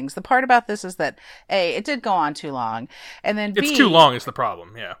realistic things. The part about this is that A, it did go on too long, and then B, it's too long is the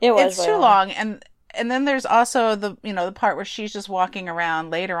problem. Yeah, It was it's too long, and then there's also the the part where she's just walking around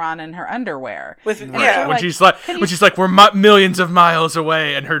later on in her underwear. With right. yeah, when she's like we're millions of miles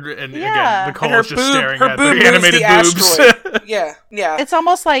away, and again Nicole's just staring at the animated boobs. yeah. It's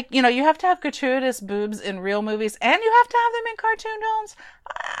almost like you have to have gratuitous boobs in real movies, and you have to have them in cartoon films.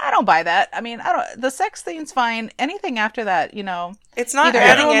 I don't buy that. I mean, I don't. The sex scene's fine. Anything after that, it's not. Either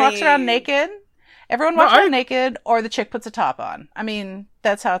everyone walks around naked. Everyone walks around naked, or the chick puts a top on. I mean,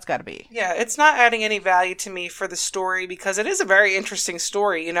 that's how it's got to be. Yeah, it's not adding any value to me for the story because it is a very interesting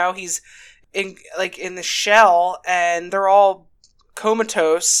story. He's in the shell, and they're all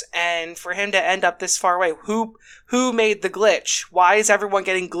comatose, and for him to end up this far away, who made the glitch? Why is everyone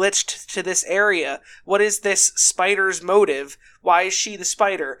getting glitched to this area? What is this spider's motive? Why is she the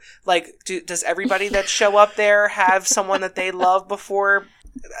spider? Does everybody that show up there have someone that they love before?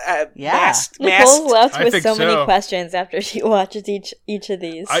 Nicole's left I with think so many so. questions after she watches each of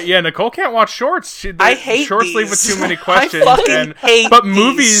these. Nicole can't watch shorts. I hate shorts these. leave with too many questions. I fucking hate but these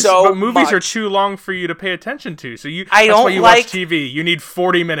movies, so movies are much. too long for you to pay attention to. So I that's don't why you like- watch TV. You need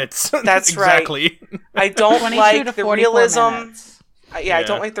 40 minutes. That's exactly. I don't 22 like to the 44 realism. minutes. I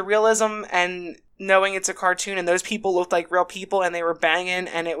don't like the realism and knowing it's a cartoon and those people looked like real people and they were banging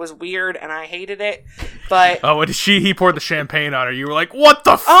and it was weird and I hated it. But Oh, when he poured the champagne on her, you were like, "What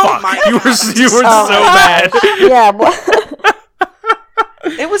the Oh fuck?" my You were God. so mad. Yeah, well,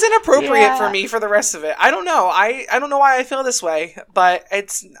 it was inappropriate Yeah. for me for the rest of it. I don't know. I don't know why I feel this way, but I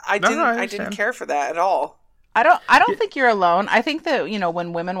I didn't understand. care for that at all. I don't think you're alone. I think that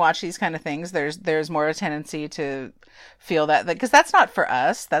when women watch these kind of things, there's more a tendency to feel that because that's not for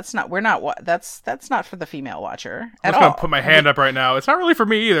us. That's not that's not for the female watcher I'm at just gonna all. put my hand up right now. It's not really for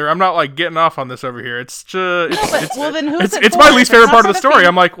me either. I'm not getting off on this over here. It's just well, then who's it it's for? my If least it's favorite not part for of the the story.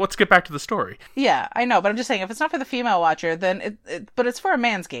 I'm like, let's get back to the story. Yeah, I know, but I'm just saying if it's not for the female watcher, then but it's for a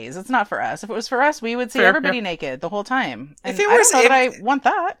man's gaze. It's not for us. If it was for us, we would see Fair, everybody yeah. naked the whole time. And If it I was- don't know that if- I want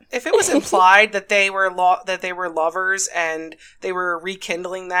that. If it was implied that they were lovers and they were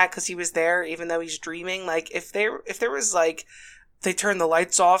rekindling that because he was there even though he's dreaming, if there was they turned the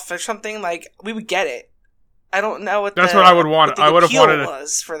lights off or something, we would get it. I don't know what That's what I would want. what the I would have appeal wanted it.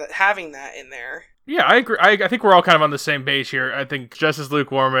 was for having that in there. Yeah, I agree. I think we're all kind of on the same page here. I think Jess is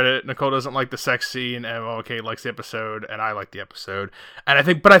lukewarm at it. Nicole doesn't like the sex scene, and Kate likes the episode, and I like the episode. And I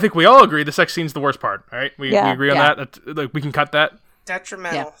think we all agree the sex scene's the worst part. All right, we agree on Yeah. that. We can cut that.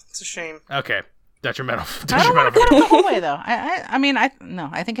 Detrimental. Yeah. It's a shame. Okay, detrimental. I don't want to cut it the whole way though.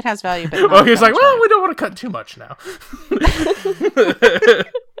 I think it has value. But Well, not he's that like, much well, value. we don't want to cut too much now.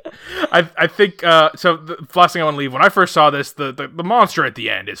 I think so. The last thing I want to leave when I first saw this, the monster at the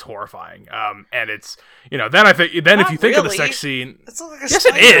end is horrifying. And it's then I think if Not you think of the really. sex scene, It's like a yes, it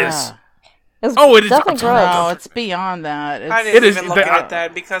spider. is. Yeah. it's Oh, it is definitely a ton gross. No, it's beyond that. I It's, didn't It is- even look that- at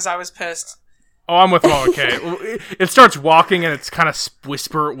that because I was pissed. Oh, I'm with Mom. Okay, it starts walking and it's kind of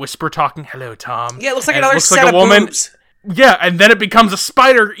whisper talking. Hello, Tom. Yeah, it looks like And another looks set like of a woman. boobs. Yeah, and then it becomes a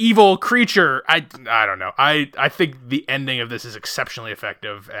spider evil creature. I don't know. I think the ending of this is exceptionally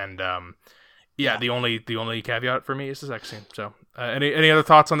effective, and the only caveat for me is the sex scene. So, any other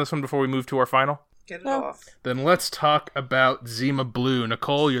thoughts on this one before we move to our final? Get it No. off. Then let's talk about Zima Blue.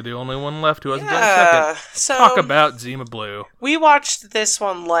 Nicole, you're the only one left who hasn't done a Yeah. second. So Talk about Zima Blue. we watched this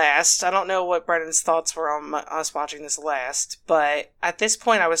one last. I don't know what Brendan's thoughts were on us watching this last, but at this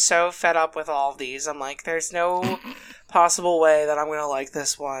point I was so fed up with all of these. I'm like, there's no possible way that I'm going to like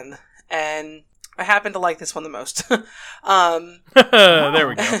this one. And I happen to like this one the most. There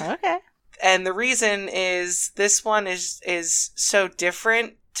we go. Okay. And the reason is this one is so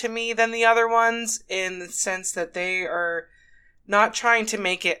different to me than the other ones in the sense that they are not trying to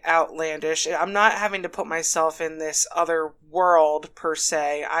make it outlandish. I'm not having to put myself in this other world per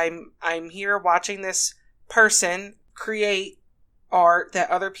se. I'm here watching this person create art that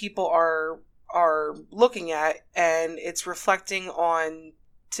other people are looking at, and it's reflecting on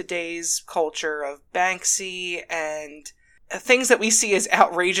today's culture of Banksy and things that we see as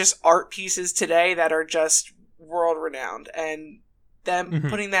outrageous art pieces today that are just world renowned, and them Mhm.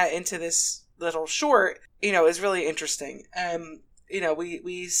 putting that into this little short, is really interesting.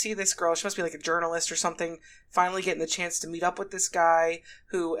 We see this girl, she must be like a journalist or something, finally getting the chance to meet up with this guy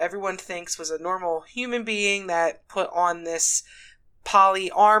who everyone thinks was a normal human being that put on this poly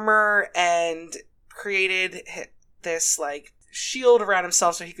armor and created this shield around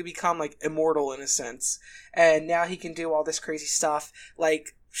himself so he could become immortal in a sense. And now he can do all this crazy stuff.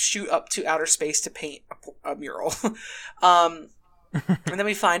 shoot up to outer space to paint a mural. And then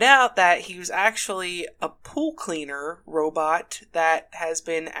we find out that he was actually a pool cleaner robot that has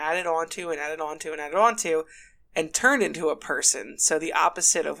been added onto and added onto and added onto and turned into a person. So the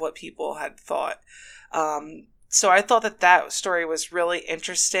opposite of what people had thought. So I thought that story was really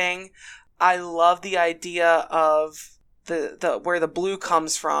interesting. I love the idea of the where the blue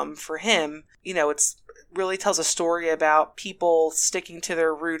comes from for him. You know, it's really tells a story about people sticking to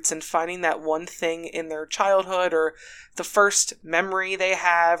their roots and finding that one thing in their childhood, or the first memory they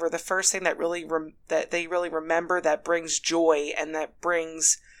have, or the first thing that really that they really remember that brings joy and that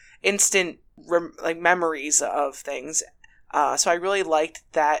brings instant memories of things. So I really liked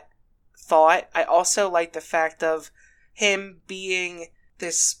that thought. I also liked the fact of him being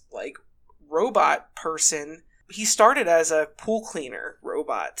this like robot person. He started as a pool cleaner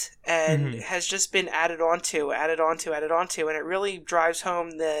robot and has just been added onto, and it really drives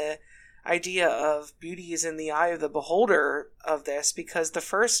home the idea of beauty is in the eye of the beholder of this, because the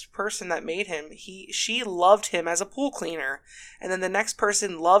first person that made him, she loved him as a pool cleaner, and then the next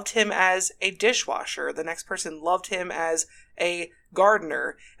person loved him as a dishwasher, the next person loved him as a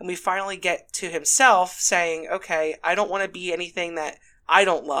gardener, and we finally get to himself saying, okay, I don't want to be anything that I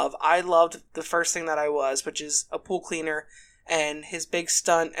don't love. I loved the first thing that I was, which is a pool cleaner, and his big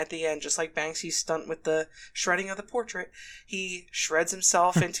stunt at the end, just like Banksy's stunt with the shredding of the portrait, he shreds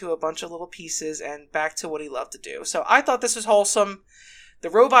himself into a bunch of little pieces and back to what he loved to do. So I thought this was wholesome. The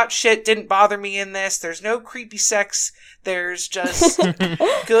robot shit didn't bother me in this. There's no creepy sex. There's just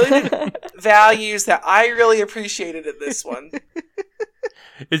good values that I really appreciated in this one.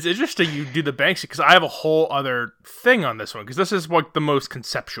 It's interesting you do the Banksy, because I have a whole other thing on this one, because this is like the most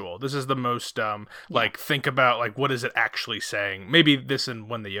conceptual. This is the most like think about like what is it actually saying. Maybe this and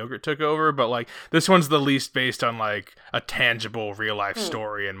When the Yogurt Took Over, but like this one's the least based on like a tangible real life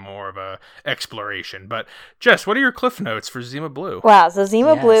story and more of a exploration. But Jess, what are your cliff notes for Zima Blue? Wow, so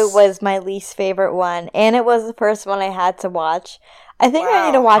Zima Blue was my least favorite one, and it was the first one I had to watch. I think I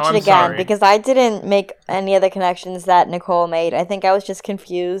need to watch it again because I didn't make any of the connections that Nicole made. I think I was just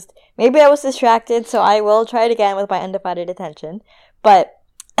confused. Maybe I was distracted, so I will try it again with my undivided attention. But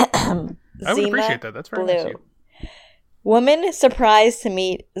I would appreciate that. That's very nice of you. Woman surprised to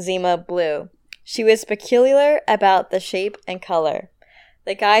meet Zima Blue. She was peculiar about the shape and color.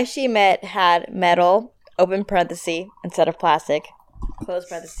 The guy she met had metal, open parenthesis, instead of plastic, close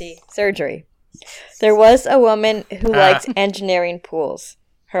parenthesis, surgery. There was a woman who liked engineering pools.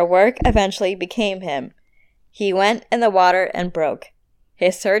 Her work eventually became him. He went in the water and broke.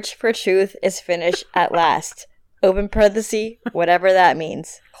 His search for truth is finished at last. Open parenthesis, whatever that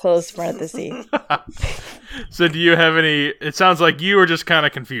means. Close parenthesis. So do you have any... It sounds like you were just kind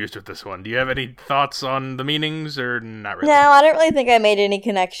of confused with this one. Do you have any thoughts on the meanings or not really? No, I don't really think I made any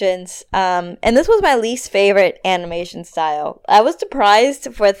connections. And this was my least favorite animation style. I was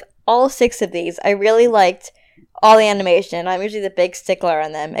surprised with all 6 of these. I really liked all the animation. I'm usually the big stickler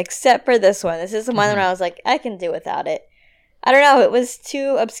on them, except for this one. This is the one where I was like, I can do without it. I don't know. It was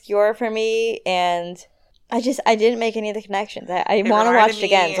too obscure for me, and I didn't make any of the connections. I want to watch it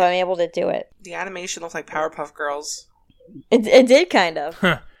again, so I'm able to do it. The animation looks like Powerpuff Girls. It did kind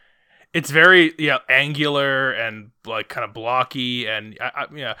of. It's very angular and like kind of blocky, and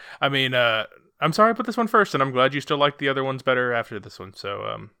I'm sorry I put this one first, and I'm glad you still like the other ones better after this one. So,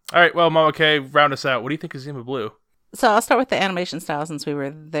 all right, well, Mama K, round us out. What do you think of Zima Blue? So I'll start with the animation style since we were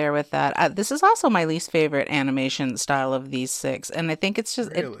there with that. This is also my least favorite animation style of these 6, and I think it's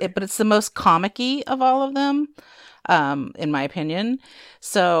just, really? but it's the most comic-y of all of them, in my opinion.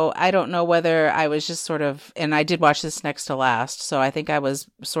 So I don't know whether I was just sort of, and I did watch this next to last, so I think I was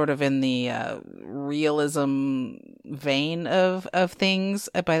sort of in the realism vein of things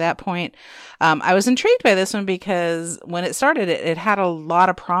by that point. I was intrigued by this one because when it started, it had a lot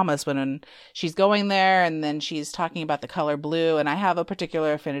of promise when she's going there and then she's talking about the color blue, and I have a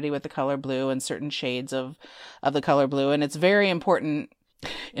particular affinity with the color blue and certain shades of the color blue, and it's very important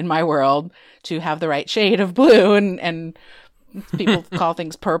in my world to have the right shade of blue, and people call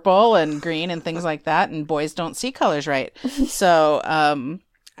things purple and green and things like that, and boys don't see colors right. So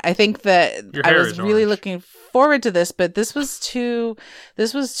I think that I was really looking forward to this, but this was too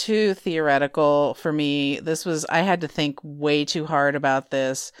theoretical for me. I had to think way too hard about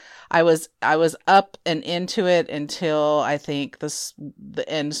this. I was up and into it until I think the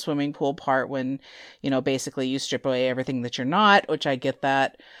end swimming pool part when, basically you strip away everything that you're not, which I get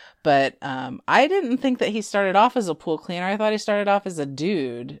that. But I didn't think that he started off as a pool cleaner. I thought he started off as a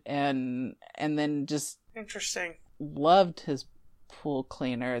dude and then just interesting loved his pool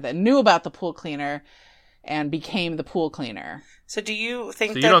cleaner, that knew about the pool cleaner, and became the pool cleaner. So do you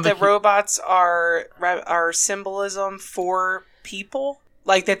think So you that don't the think robots are symbolism for people?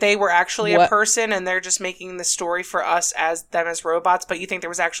 Like that they were actually a What- person and they're just making the story for us as them as robots, but you think there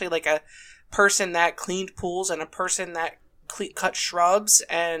was actually like a person that cleaned pools and a person that cut shrubs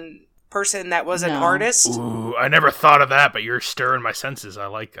and person that was an No. artist? Ooh, I never thought of that, but you're stirring my senses. I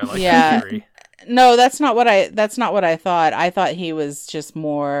like Yeah. that theory. No, that's not what I thought. I thought he was just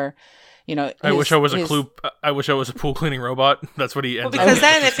more, I wish I was his- I wish I was a pool cleaning robot. That's what he Well, ends up because with.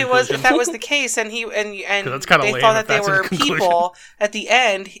 then That's his if that was conclusion. the case, and that's kinda they lame thought if that they that's his were conclusion. people, at the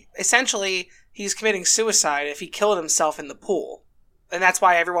end, essentially, he's committing suicide if he killed himself in the pool, and that's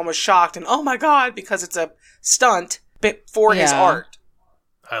why everyone was shocked and oh my god, because it's a stunt bit for his Yeah. art.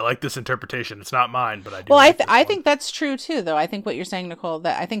 I like this interpretation. It's not mine, but I do. Well, like this I one. think that's true too, though. I think what you're saying, Nicole,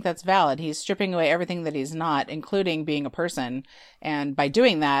 that I think that's valid. He's stripping away everything that he's not, including being a person, and by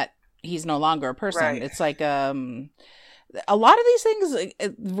doing that, he's no longer a person. Right. It's like a lot of these things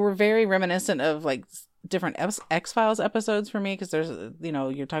were very reminiscent of like different X-Files episodes for me, because there's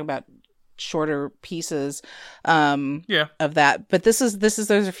you're talking about shorter pieces Yeah. of that, but there's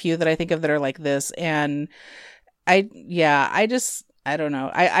a few that I think of that are like this, and I don't know.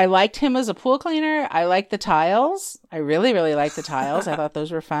 I liked him as a pool cleaner. I liked the tiles. I really, really liked the tiles. I thought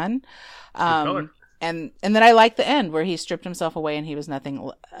those were fun. color. And then I liked the end where he stripped himself away and he was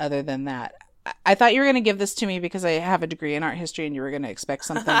nothing other than that. I thought you were going to give this to me because I have a degree in art history and you were going to expect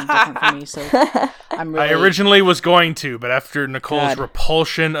something different from me. So I'm really... I originally was going to, but after Nicole's God.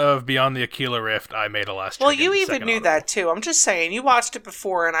 repulsion of Beyond the Aquila Rift, I made a last. Well, second- you even second knew honorable. that too. I'm just saying, you watched it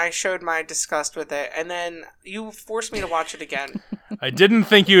before, and I showed my disgust with it, and then you forced me to watch it again. I didn't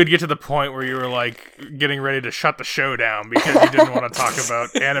think you would get to the point where you were like getting ready to shut the show down because you didn't want to talk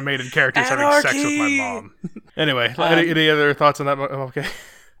about animated characters having sex with my Anarchy! mom. Anyway, any other thoughts on that? Okay.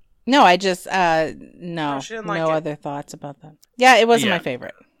 No, I just, no she didn't like it. other thoughts about that. Yeah, it wasn't Yeah. my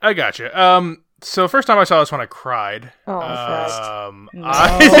favorite. I gotcha. So first time I saw this one, I cried. Oh, Christ.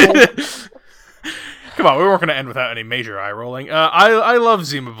 I- Come on, we weren't going to end without any major eye rolling. I love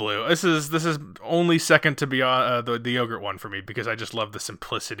Zima Blue. This is only second to Beyond the yogurt one for me because I just love the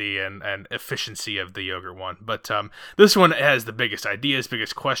simplicity and efficiency of the yogurt one. But this one has the biggest ideas,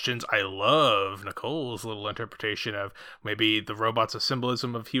 biggest questions. I love Nicole's little interpretation of maybe the robot's a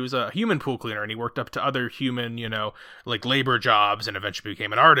symbolism of he was a human pool cleaner and he worked up to other human, like labor jobs and eventually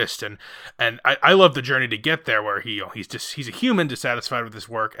became an artist. And I love the journey to get there where he's a human dissatisfied with his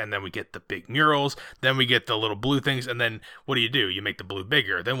work, and then we get the big murals. Then we get the little blue things, and then what do? You make the blue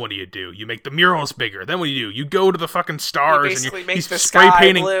bigger. Then what do? You make the murals bigger. Then what do? You go to the fucking You stars basically and make he's the spray sky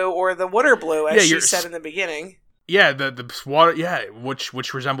painting. blue or the water blue, as Yeah, she you're said in the beginning. Yeah, the water. Yeah,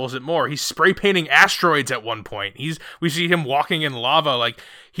 which resembles it more. He's spray painting asteroids at one point. We see him walking in lava. Like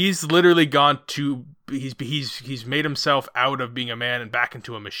he's literally gone to. He's made himself out of being a man and back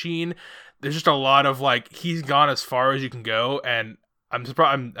into a machine. There's just a lot of like he's gone as far as you can go, and I'm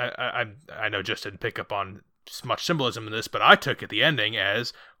surprised. I know Jess didn't pick up on much symbolism in this, but I took it the ending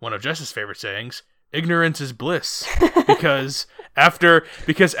as one of Jess's favorite sayings: "Ignorance is bliss," because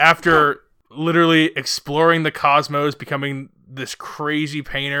after literally exploring the cosmos, becoming this crazy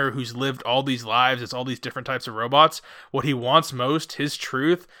painter who's lived all these lives, it's all these different types of robots. What he wants most, his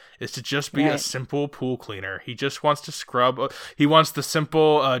truth, is to just be a Right. simple pool cleaner. He just wants to scrub. He wants the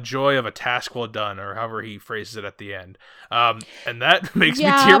simple joy of a task well done, or however he phrases it at the end. And that makes me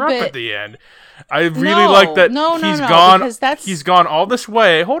Yeah, tear up but- at the end. I really like that No, he's no, gone. because that's- He's gone all this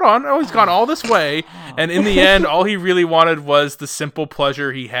way. Hold on. Oh, he's gone all this way. And in the end, all he really wanted was the simple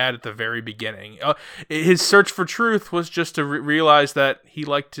pleasure he had at the very beginning. His search for truth was just to realize that he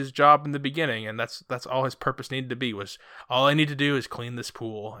liked his job in the beginning. And that's all his purpose needed to be, was all I need to do is clean this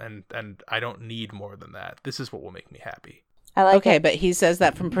pool. And I don't need more than that. This is what will make me happy. I like Okay, it. but he says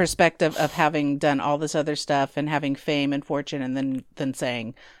that from perspective of having done all this other stuff and having fame and fortune, and then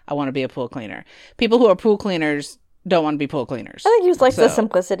saying, I want to be a pool cleaner. People who are pool cleaners don't want to be pool cleaners. I think he was like the So-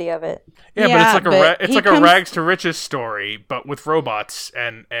 simplicity of it. Yeah, Yeah, but but it's he like a comes- rags to riches story, but with robots,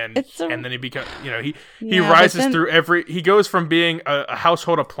 and It's a- and then he becomes, he Yeah, but rises then- through he goes from being a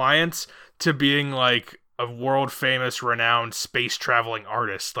household appliance to being like a world famous, renowned space traveling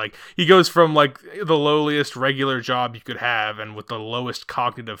artist. Like he goes from like the lowliest regular job you could have, and with the lowest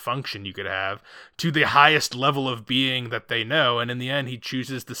cognitive function you could have, to the highest level of being that they know. And in the end, he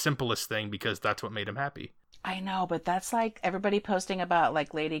chooses the simplest thing because that's what made him happy. I know, but that's like everybody posting about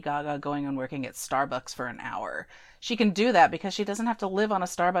like Lady Gaga going and working at Starbucks for an hour. She can do that because she doesn't have to live on a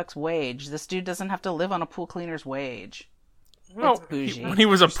Starbucks wage. This dude doesn't have to live on a pool cleaner's wage. Well, bougie. when he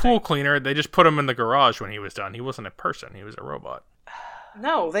was a pool cleaner, they just put him in the garage when he was done. He wasn't a person; he was a robot.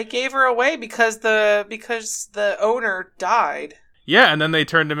 No, they gave her away because the owner died. Yeah, and then they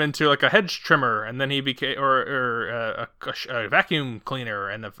turned him into like a hedge trimmer, and then he became a vacuum cleaner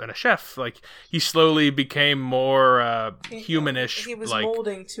and a chef. Like he slowly became more humanish. He was like,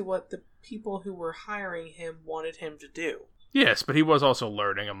 molding to what the people who were hiring him wanted him to do. Yes, but he was also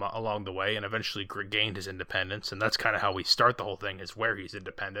learning along the way, and eventually gained his independence. And that's kind of how we start the whole thing: is where he's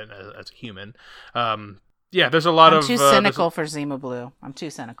independent as a human. Yeah, there's a lot I'm of too cynical for Zima Blue. I'm too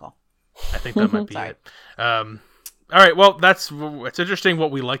cynical. I think that might be it. All right, well, it's interesting what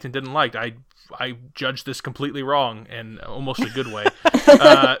we liked and didn't like. I judged this completely wrong in almost a good way.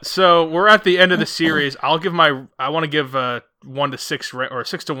 So we're at the end of the series. I want to give 1 to 6 or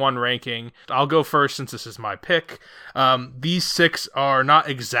 6 to 1 ranking. I'll go first since this is my pick. These 6 are not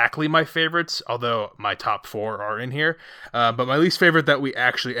exactly my favorites, although my top 4 are in here. But my least favorite that we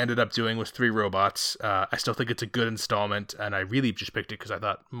actually ended up doing was 3 Robots. I still think it's a good installment, and I really just picked it because I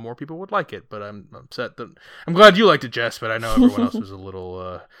thought more people would like it. But I'm upset that I'm glad you liked it, Jess. But I know everyone else was a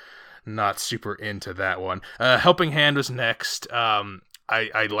little not super into that one. Helping Hand was next.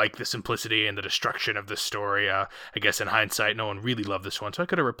 I like the simplicity and the destruction of this story. I guess in hindsight, no one really loved this one, so I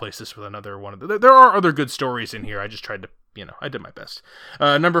could have replaced this with another one. There are other good stories in here. I just tried to, I did my best.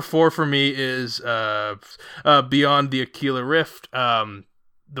 Number 4 for me is Beyond the Aquila Rift.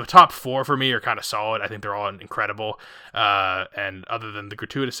 The top 4 for me are kind of solid. I think they're all incredible. And other than the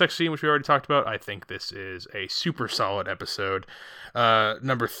gratuitous sex scene, which we already talked about, I think this is a super solid episode.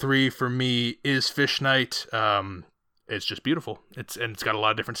 Number 3 for me is Fish Night. It's just beautiful. It's got a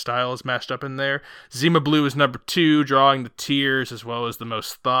lot of different styles mashed up in there. Zima Blue is number 2, drawing the tears as well as the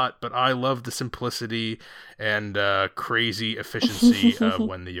most thought. But I love the simplicity and crazy efficiency of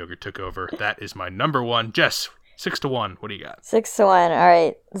When the Yogurt Took Over. That is my number 1. Jess, 6 to 1. What do you got? 6 to 1. All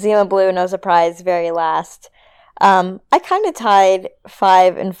right. Zima Blue, no surprise, very last. I kind of tied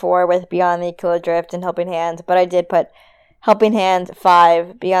 5 and 4 with Beyond the Aquila Rift and Helping Hand, but I did put Helping Hand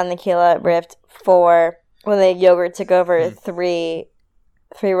 5, Beyond the Aquila Rift 4. When the Yogurt Took Over 3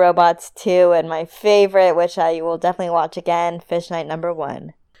 Robots 2, and my favorite, which I will definitely watch again, Fish Night number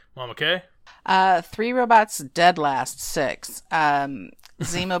 1. Mama K? 3 Robots dead last 6.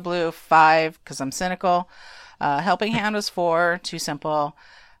 Zima Blue 5 because I'm cynical. Helping Hand was 4, too simple.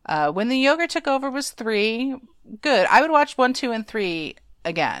 When the Yogurt Took Over was 3, good. I would watch 1, 2, and 3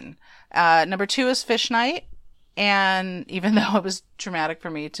 again. Number 2 is Fish Night. And even though it was traumatic for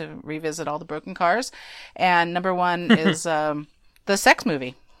me to revisit all the broken cars. And number 1 is the sex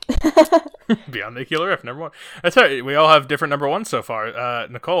movie. Beyond the Aquila Rift, number 1. That's right. We all have different number 1s so far.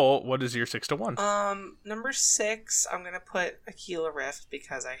 Nicole, what is your 6 to 1? Number 6, I'm going to put Aquila Rift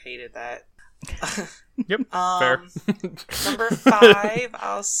because I hated that. Yep, fair. Number 5,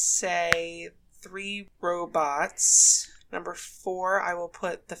 I'll say 3 Robots. Number 4, I will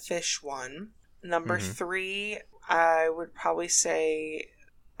put the fish one. Number 3, I would probably say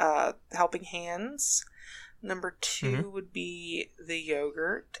Helping Hands. Number 2 would be the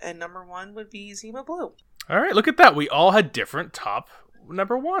yogurt. And number 1 would be Zima Blue. All right, look at that. We all had different top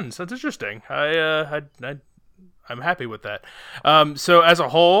number 1s. That's interesting. I'm happy with that. So as a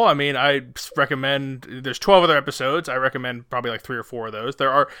whole, I mean, I recommend, there's 12 other episodes. I recommend probably like 3 or 4 of those.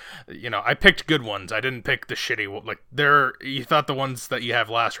 There are, I picked good ones. I didn't pick the shitty, you thought the ones that you have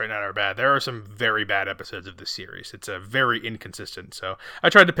last right now are bad. There are some very bad episodes of this series. It's a very inconsistent. So I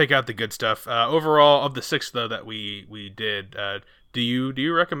tried to pick out the good stuff. Overall, of the 6 though that we did, do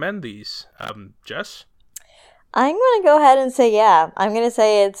you recommend these? Jess? I'm going to go ahead and say yeah. I'm going to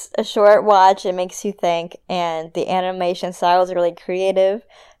say it's a short watch. It makes you think. And the animation style is really creative.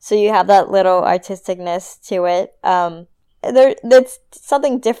 So you have that little artisticness to it. It's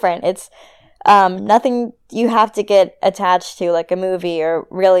something different. It's nothing you have to get attached to like a movie or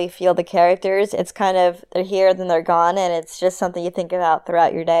really feel the characters. It's kind of, they're here, then they're gone. And it's just something you think about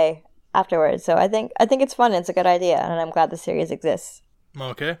throughout your day afterwards. So I think it's fun. It's a good idea. And I'm glad the series exists.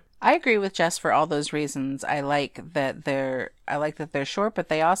 Okay. I agree with Jess for all those reasons. I like that they're short, but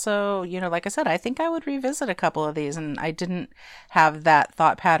they also, like I said, I think I would revisit a couple of these, and I didn't have that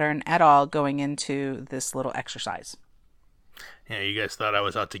thought pattern at all going into this little exercise. Yeah, you guys thought I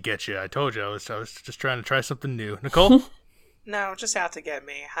was out to get you. I told you I was just trying to try something new. Nicole? No, just out to get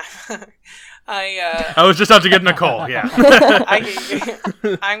me. I was just out to get Nicole, yeah.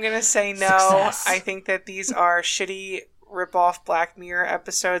 I'm going to say no. Success. I think that these are shitty rip-off Black Mirror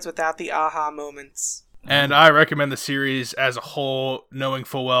episodes without the aha moments. And I recommend the series as a whole, knowing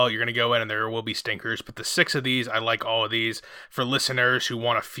full well you're going to go in and there will be stinkers. But the 6 of these, I like all of these. For listeners who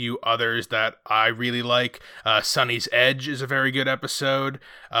want a few others that I really like, Sunny's Edge is a very good episode.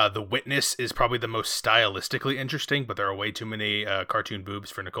 The Witness is probably the most stylistically interesting, but there are way too many cartoon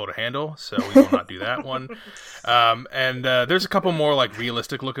boobs for Nicole to handle, so we will not do that one. And there's a couple more like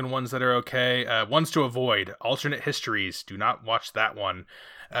realistic looking ones that are okay. Ones to avoid: Alternate Histories. Do not watch that one.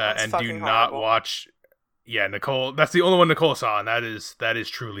 And do not watch... Yeah, Nicole, that's the only one Nicole saw, and that is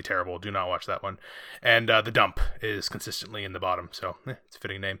truly terrible. Do not watch that one. And The Dump is consistently in the bottom, so it's a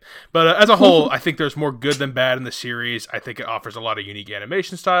fitting name. But as a whole, I think there's more good than bad in the series. I think it offers a lot of unique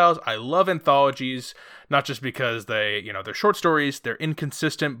animation styles. I love anthologies, not just because they're short stories, they're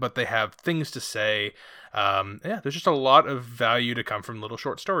inconsistent, but they have things to say. There's just a lot of value to come from little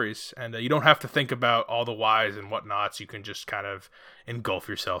short stories, and you don't have to think about all the whys and whatnots. You can just kind of engulf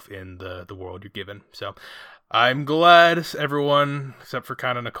yourself in the world you're given. So I'm glad everyone, except for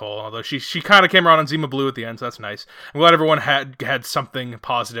kind of Nicole, although she kind of came around on Zima Blue at the end, so that's nice. I'm glad everyone had something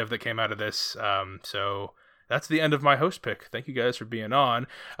positive that came out of this. So that's the end of my host pick. Thank you guys for being on.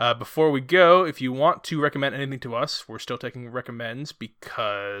 Before we go, if you want to recommend anything to us, we're still taking recommends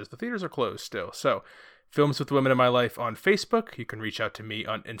because the theaters are closed still. So Films with Women in My Life on Facebook. You can reach out to me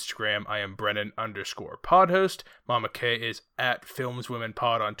on Instagram. I am Brennan_podhost. Mama K is at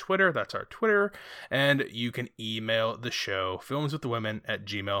FilmsWomenPod on Twitter. That's our Twitter. And you can email the show,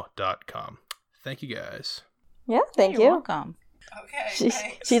 filmswiththewomen@gmail.com. Thank you guys. Yeah, thank You're you. welcome. Okay.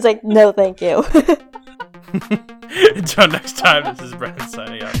 She's like, no, thank you. Until next time, this is Brennan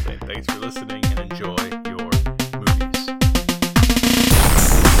signing out. Thanks for listening and enjoy your movies.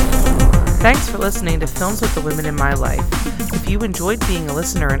 Thanks for listening to Films with the Women in My Life. If you enjoyed being a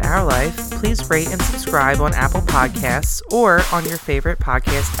listener in our life, please rate and subscribe on Apple Podcasts or on your favorite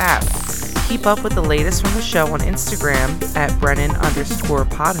podcast app. Keep up with the latest from the show on Instagram at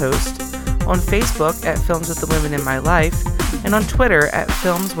Brennan_podhost, on Facebook at Films with the Women in My Life, and on Twitter at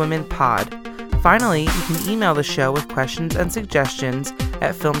FilmsWomenPod. Finally, you can email the show with questions and suggestions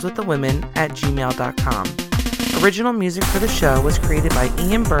at filmswiththewomen@gmail.com. Original music for the show was created by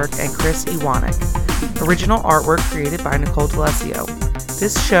Ian Burke and Chris Iwanek. Original artwork created by Nicole D'Alessio.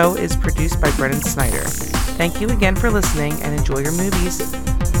 This show is produced by Brennan Snyder. Thank you again for listening and enjoy your movies.